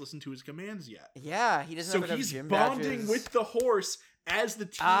always listen to his commands yet. Yeah, he doesn't So have enough he's gym bonding badges. with the horse as the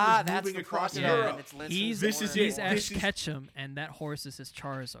team that's is moving the across plot, Yeah. Europe. and it's Lince's He's This is he's it. Ash This is- Ketchum, and that horse is his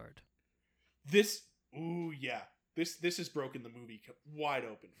Charizard. This has broken the movie wide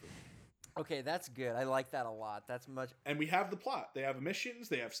open for me. Okay, that's good. I like that a lot. That's much. And we have the plot. They have missions.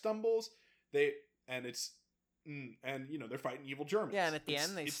 They have stumbles. They're fighting evil Germans. Yeah, and at the It's-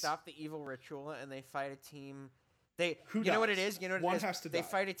 end, they it's- stop the evil ritual and they fight a team. You Who know what it dies? is? You know what One it is? has to They die.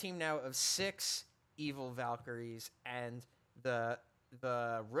 fight a team now of 6 evil Valkyries, and the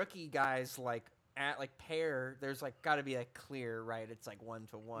rookie guys pair. There's like got to be like clear, right? It's like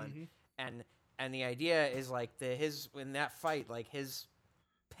 1-to-1, and the idea is like in that fight, like his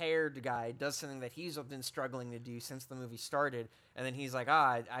paired guy does something that he's been struggling to do since the movie started, and then he's like,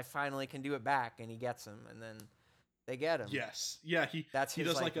 I finally can do it back, and he gets him, and then they get him. Yes. Yeah, he That's he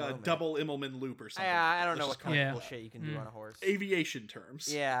his, does like a moment. double Immelman loop or something. I don't know Let's what just kind Yeah. of cool shit you can do on a horse. aviation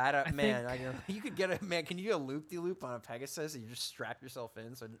terms. Yeah, I don't. I Man, think- you could get a man. Can you do a loop-de-loop on a Pegasus? And you just strap yourself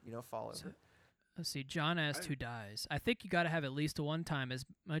in so you don't fall over. So- Let's see. John asked who dies. I think you got to have at least one time. As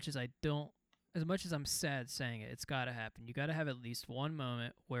much as I'm sad saying it, it's got to happen. You got to have at least one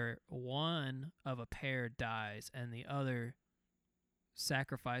moment where one of a pair dies and the other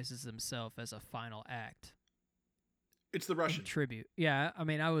sacrifices himself as a final act. It's the in Russian. tribute. Yeah, I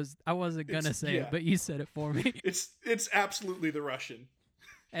mean, I wasn't gonna It's- say yeah. it, but you said it for me. It's absolutely the Russian.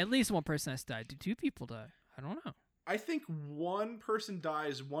 At least one person has died. Did 2 people die? I don't know. I think one person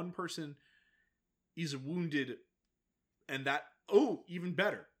dies, one person is wounded, and even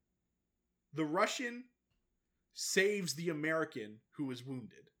better. The Russian saves the American who is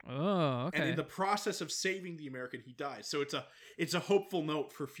wounded. Oh, okay. And in the process of saving the American, he dies. So it's a hopeful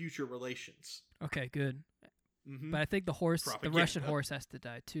note for future relations. Okay, good. Mhm. But I think the Russian Propaganda. horse has to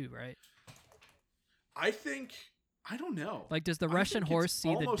die too, right? I don't know. Like, does the I Russian think it's horse see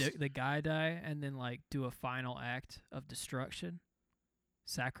almost- the guy die and then like do a final act of destruction,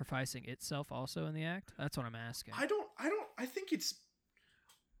 sacrificing itself also in the act? That's what I'm asking. I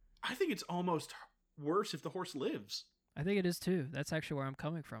think it's almost worse if the horse lives. I think it is too. That's actually where I'm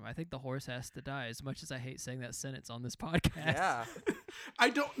coming from. I think the horse has to die. As much as I hate saying that sentence on this podcast. Yeah. I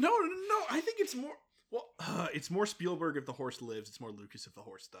don't. No. I think it's more. Well, it's more Spielberg if the horse lives. It's more Lucas if the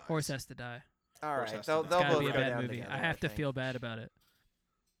horse dies. Horse has to die. All Horse right. has to They'll die. It's gotta both be a go bad down movie. together, I have to think. feel bad about it.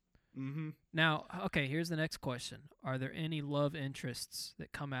 Mm-hmm. Now, okay, here's the next question: are there any love interests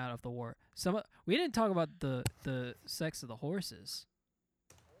that come out of the war? We didn't talk about the sex of the horses.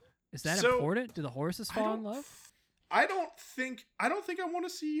 Is that So, important? Do the horses fall in love? I don't think I want to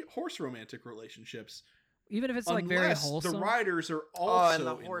see horse romantic relationships. Even if it's like very unless wholesome. the riders are Oh, also and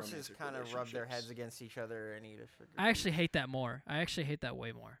the in horses romantic kind of rub their relationships. heads against each other and eat a sugar. I actually hate that more. I actually hate that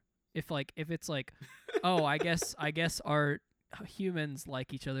way more. If it's like, oh, I guess our humans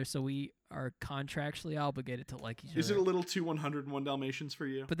like each other, so we are contractually obligated to like each Is it other. a little too 101 Dalmatians for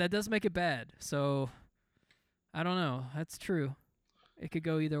you? But that does make it bad. So I don't know. That's true. It could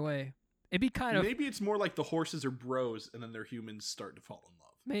go either way. It'd be kind of Maybe it's more like the horses are bros, and then their humans start to fall in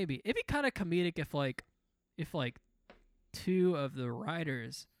love. maybe it'd be kind of comedic if 2 of the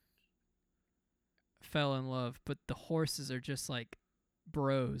riders fell in love, but the horses are just like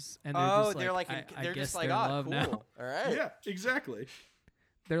bros, and they're Oh, just they're like, like, I they're guess just like, they're in oh, love cool. now. All right. Yeah, exactly.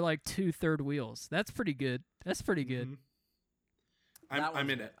 They're like 2 third wheels. That's pretty good. That's pretty good. Mhm. That I'm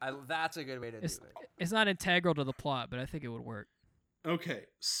one's in good. it. That's a good way to It's do it. it's not integral to the plot, but I think it would work. Okay,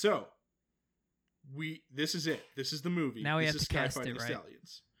 so this is it. This is the movie. Now we this have is to cast Fighting it, the right?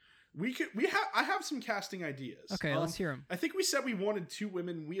 Stallions. I have some casting ideas. Okay, let's hear them. I think we said we wanted 2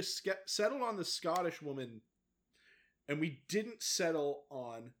 women. We settled on the Scottish woman, and we didn't settle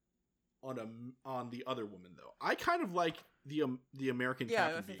on the other woman though. I kind of like the American. Yeah,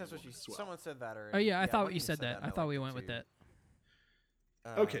 Captain I think being that's a what woman you. as well. Someone said that already. Oh yeah, I one thought of you said that. and I thought we liked went it with that.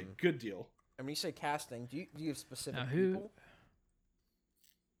 too. Okay, good deal. And when you say casting, do you have specific Now, who- people?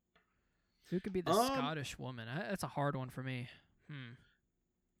 Who could be the Um, Scottish woman? That's a hard one for me.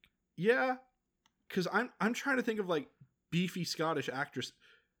 Yeah, because I'm trying to think of like beefy Scottish actress.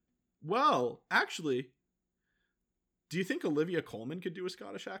 Well, actually, do you think Olivia Colman could do a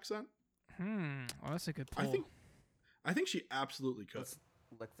Scottish accent? Well, that's a good pull. I think she absolutely could. Let's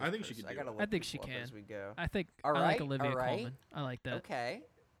look I this think she person. could do gotta it. look I think she people up can. as we go. I think All I like right, Olivia all right. Colman. I like that. Okay.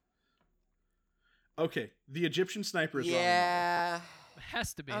 Okay, the Egyptian sniper is Rami Malek. Yeah. It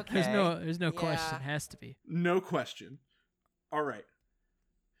has to be. Okay. There's no question. Yeah. Has to be. No question. All right.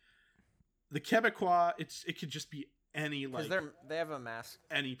 The Quebecois, it could just be any Because like they have a mask.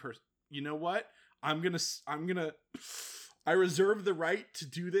 any person. You know what? I'm gonna. I reserve the right to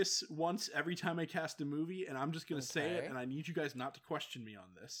do this once every time I cast a movie, and I'm just gonna say it, Okay. and I need you guys not to question me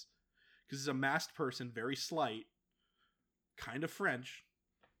on this, because it's a masked person, very slight, kind of French.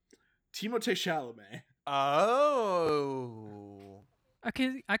 Timothée Chalamet. Oh.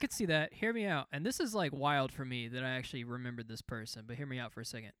 I could see that. Hear me out. And this is like wild for me that I actually remembered this person, but hear me out for a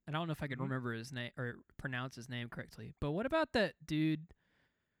second. And I don't know if I can Mhm. remember his name or pronounce his name correctly. But what about that dude?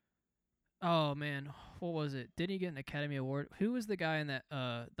 Oh man, what was it? Didn't he get an Academy Award? Who was the guy in that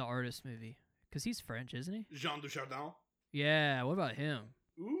the artist movie? Because he's French, isn't he? Jean Dujardin. Yeah. What about him?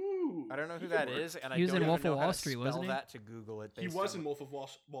 Ooh. I don't know who he could that work. is, and He I was don't in even Wolf of know how Wall to Street, spell wasn't he? that to Google it. He based was on in Wolf of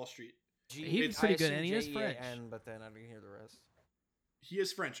Wall Street. He was pretty good, and he is French. G-I-C-J-E-A-N, but then I didn't hear the rest. He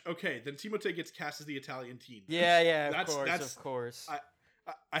is French. Okay, then Timothée gets cast as the Italian teen. Yeah, of That's- course.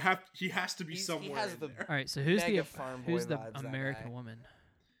 He has to be He somewhere has in the- there. All right. So who's Mega farm boy who's the vibes, that American guy. woman?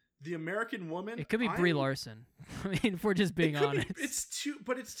 The American woman. It could be Brie Larson. I mean, if we're just being honest. It's too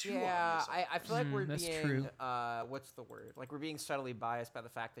Yeah, obvious. I feel like we're that's being true. what's the word? Like we're being subtly biased by the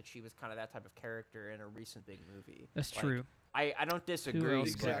fact that she was kind of that type of character in a recent big movie. That's Like, true. I don't disagree.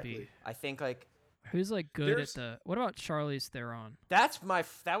 else but could Exactly. be? I think like Who's like good There's- at the? What about Charlize Theron? that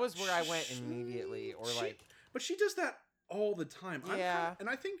was where I went immediately, or She- like But she does that all the time. Yeah. And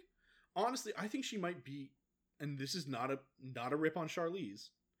I think, honestly, she might be, and this is not a rip on Charlize.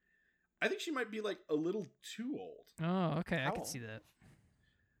 I think she might be like a little too old. Oh, okay, I How can old? see that.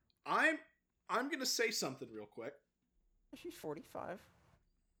 I'm gonna say something real quick. she's 45.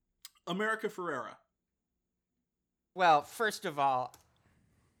 America Ferrera. Well, first of all,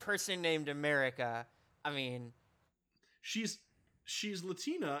 person named America. I mean, She's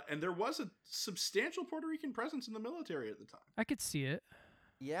Latina, and there was a substantial Puerto Rican presence in the military at the time. I could see it.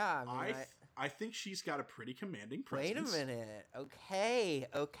 yeah. I mean, I think she's got a pretty commanding wait presence. a minute. Okay.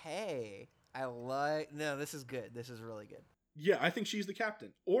 No, this is good. This is really good. Yeah, I think she's the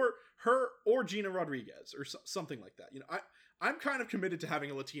captain, or her, or Gina Rodriguez, or something like that. You know, I'm kind of committed to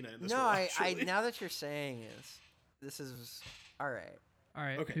having a Latina in this. No, role, I actually. now that you're saying this is all right. All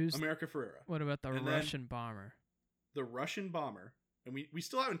right, Okay, who's? America Ferrera, What about the And then- Russian bomber? the Russian bomber, and we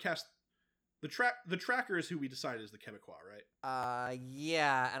still haven't cast the tracker is who we decided is the Quebecois, right?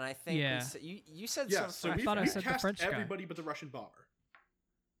 Yeah, and I think we Yeah. you said Yeah, some. so I we've, thought I we've said the cast French guy. everybody but the Russian bomber.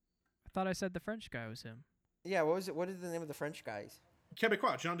 I thought I said the French guy was him. Yeah, what was it? What is the name of the French guys?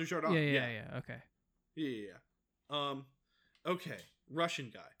 Quebecois, Jean Dujardin. Yeah. Okay. Yeah. Okay,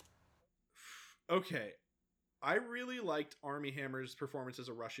 Russian guy. Okay, I really liked Armie Hammer's performance as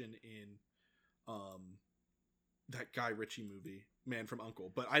a Russian in, that Guy Ritchie movie, Man from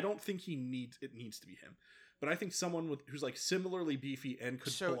U.N.C.L.E., but I don't think it needs to be him. But I think someone who's like similarly beefy and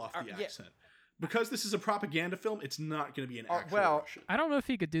could So, pull off the yeah. accent. Because this is a propaganda film, it's not going to be an actual well, Russian. I don't know if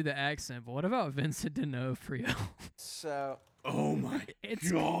he could do the accent, but what about Vincent D'Onofrio? So Oh my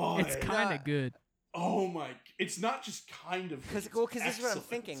it's god! it's kind Yeah. of good. Oh my! It's not just kind of because good, this it's is what I'm excellent.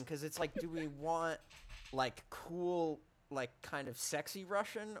 thinking. Because it's like, do we want like cool, like kind of sexy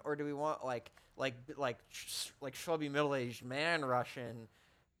Russian, or do we want like schlubby middle-aged man Russian,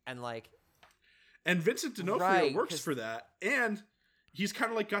 and like And Vincent D'Onofrio Right, works 'cause- for that. And he's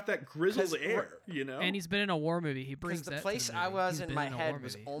kind of like got that grizzled 'Cause air, you know. And he's been in a war movie. He Because brings the that. place to the I movie. was He's in been my a head war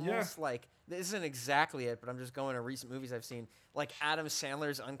was movie. almost like, this isn't exactly it, but I'm just going to recent movies I've seen, like Adam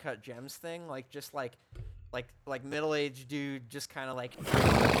Sandler's Uncut Gems thing, like just like middle-aged dude, just kind of like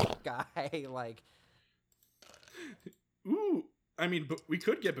guy, like. Ooh, I mean, but we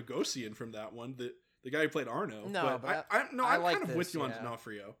could get Bogosian from that one. The guy who played Arno. No, but but I'm like kind of with this, you on yeah.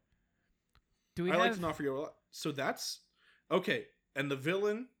 D'Onofrio. Do we I have? like D'Onofrio a lot. So that's okay. And the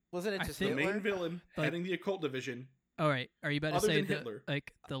villain, Wasn't it I just the think- Hitler? main villain, Like- heading the occult division. All right. Are you about to Other say than Hitler.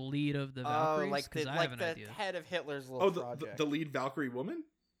 like the lead of the Oh, Valkyries? like Because the I have an idea. head of Hitler's little Oh, the project. the lead Valkyrie woman.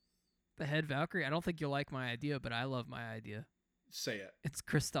 The head Valkyrie. I don't think you'll like my idea, but I love my idea. Say it. It's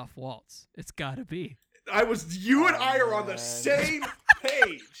Christoph Waltz. It's gotta be. You and Oh, I are on the man. same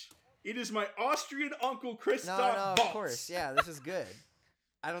page. It is my Austrian uncle no, Christoph of Waltz. course, yeah, this is good.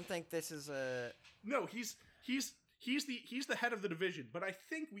 I don't think this is a. No, he's the head of the division, but I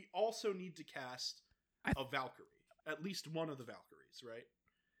think we also need to cast a Valkyrie, at least one of the Valkyries, right?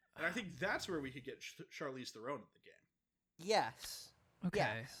 And I think that's where we could get Charlize Theron in the game. Yes. Okay.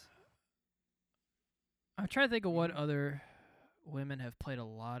 Yes. I'm trying to think of what other women have played a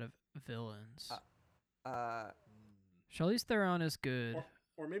lot of villains. Charlize Theron is good.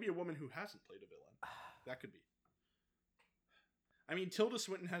 Or maybe a woman who hasn't played a villain. That could be. I mean, Tilda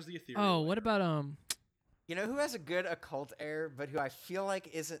Swinton has the ethereal. Oh, what layer. about You know who has a good occult air, but who I feel like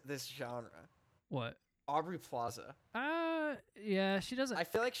isn't this genre? what? Aubrey Plaza. Yeah, she doesn't. I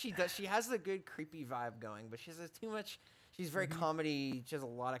feel like she does. She has the good creepy vibe going, but she has too much. She's very comedy. She has a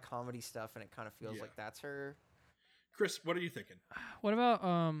lot of comedy stuff, and it kind of feels Yeah. like that's her. Chris, what are you thinking? What about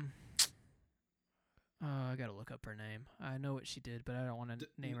I gotta look up her name. I know what she did, but I don't want to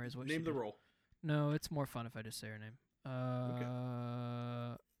name her as what she Name the did. role. No, it's more fun if I just say her name.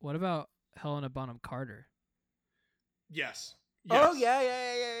 What about Helena Bonham Carter? Yes. Oh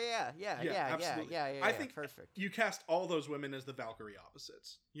Yes. yeah. absolutely. I think perfect. You cast all those women as the Valkyrie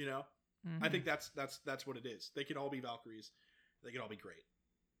opposites. You know, I Mhm. think that's what it is. They could all be Valkyries. They could all be great.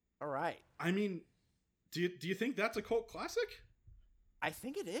 All right. I mean, do you think that's a cult classic? I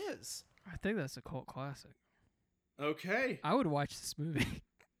think it is. I think that's a cult classic. Okay. I would watch this movie.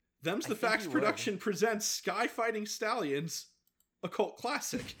 Them's I the think Facts you would. production presents Sky Fighting Stallions, a cult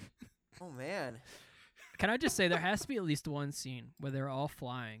classic. Oh man. Can I just say there has to be at least one scene where they're all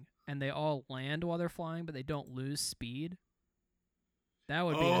flying and they all land while they're flying, but they don't lose speed. That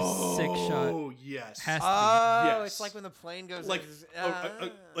would be a sick shot. Oh yes. Has to Oh, Yes. it's like when the plane goes like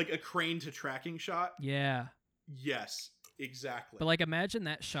like like a crane to tracking shot. be. Yeah. Yes, exactly. But like imagine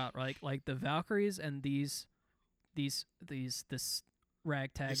that shot, right? Like the Valkyries and this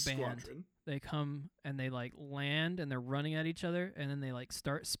ragtag This band. squadron. They come and they like land and they're running at each other and then they like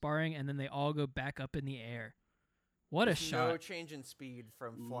start sparring and then they all go back up in the air. What a no shot change in speed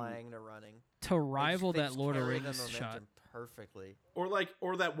from Ooh. flying to running. to rival They that just Lord of carry the Rings shot. momentum perfectly.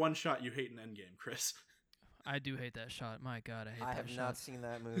 Or that one shot you hate in Endgame, Chris. I do hate that shot. My God, I hate I that have shot. not seen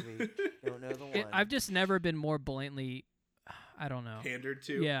that movie. Don't know the one. I've just never been more blatantly. I don't know. Pandered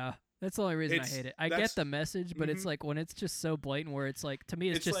to. Yeah, that's the only reason I It's- hate it. I that's- get the message, but it's Mhm. like when it's just so blatant, where it's like to me,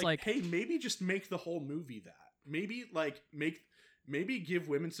 it's just like hey, maybe just make the whole movie that. Maybe maybe give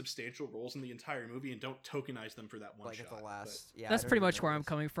women substantial roles in the entire movie and don't tokenize them for that one like shot. at the last. Yeah, I that's don't pretty even much know where I'm this.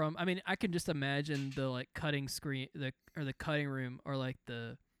 coming from. I mean, I can just imagine the like cutting screen, the cutting room, or like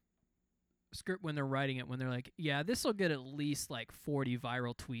the script when they're writing it, when they're like, yeah, this will get at least like 40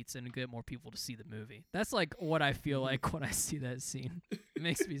 viral tweets and get more people to see the movie. That's like what I feel like when I see that scene. It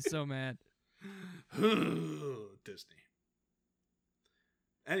makes me so mad. Disney.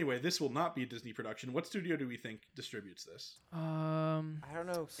 Anyway, this will not be a Disney production. What studio do we think distributes this? I don't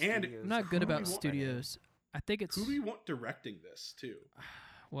know. And studios. I'm not good Who do about we want- studios. I think it's Who do we want directing this too?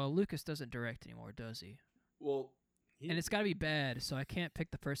 well, Lucas doesn't direct anymore, does he? Well, And it's got to be bad, so I can't pick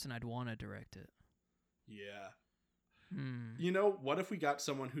the person I'd want to direct it. yeah. Hmm. What if we got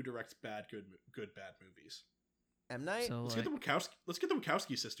someone who directs bad movies? M Night. So Let's like, get the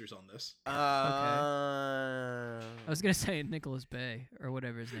Wachowski sisters on this. I was gonna say Nicholas Bay or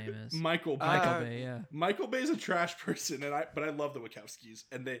whatever his name is. Michael Bay. Michael Bay, yeah. Michael Bay's a trash person, but I love the Wachowskis,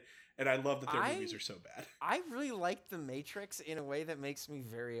 and I love that their I- movies are so bad. I really like The Matrix in a way that makes me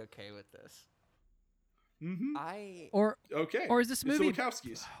very okay with this. Mm-hmm. Or Okay. or is this It's movie the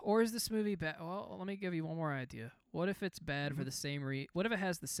Wachowskis. or is this movie bad? Well, let me give you one more idea. What if it's bad for Mhm. the same what if it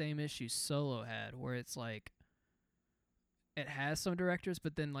has the same issues Solo had, where it's like it has some directors,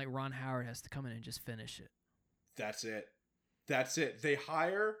 but then like Ron Howard has to come in and just finish it. That's it. They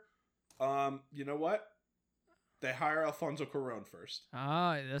hire, you know what? They hire Alfonso Cuarón first.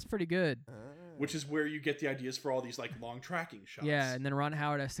 Ah, that's pretty good. which is where you get the ideas for all these like long tracking shots. Yeah, and then Ron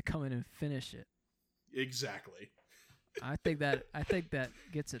Howard has to come in and finish it. Exactly. I think that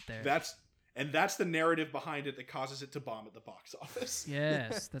gets it there. That's the narrative behind it that causes it to bomb at the box office.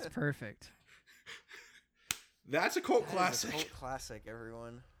 Yes, that's perfect. That's a cult That is classic. a cult classic,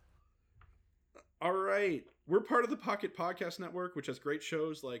 everyone. All right. We're part of the Pocket Podcast Network, which has great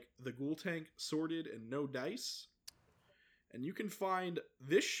shows like The Ghoul Tank, Sorted, and No Dice. And you can find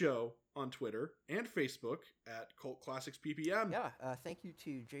this show on Twitter and Facebook at Cult Classics PPM. Yeah, thank you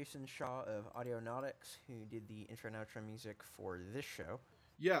to Jason Shaw of Audionautics, who did the intro and outro music for this show.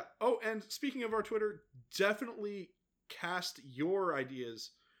 Yeah. Oh, and speaking of our Twitter, definitely cast your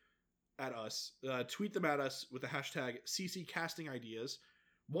ideas at us. Tweet them at us with the hashtag CCCastingIdeas.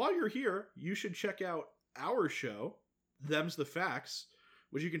 While you're here, you should check out our show, Them's the Facts,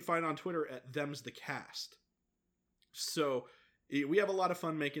 which you can find on Twitter at Them's the Cast. So we have a lot of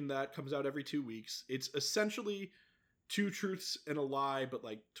fun making that. Comes out every 2 weeks. It's essentially 2 truths and a lie, but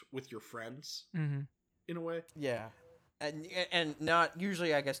like with your friends in a way. Yeah. And not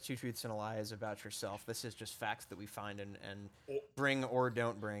usually, I guess, 2 truths and a lie is about yourself. This is just facts that we find and bring or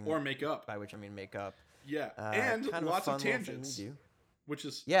don't bring, or make up. By which I mean make up. Yeah, and kind lots a of fun little thing tangents, to do. which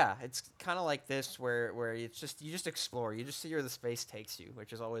is Yeah, it's kind of like this where you just explore. You just see where the space takes you,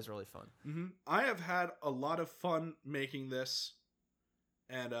 which is always really fun. I have had a lot of fun making this,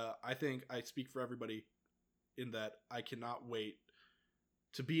 and I think I speak for everybody in that I cannot wait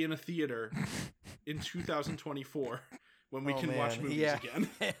to be in a theater in 2024 when we can watch movies again.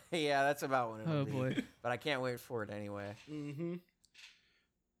 Yeah, that's about when it'll Oh be. boy. But I can't wait for it anyway.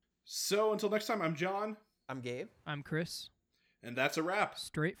 So until next time, I'm John, I'm Gabe. I'm Chris. and that's a wrap.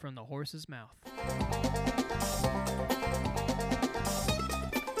 Straight from the horse's mouth.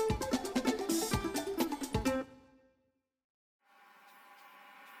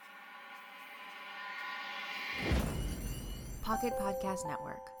 Pocket Podcast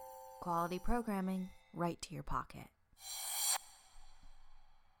Network. Quality programming right to your pocket.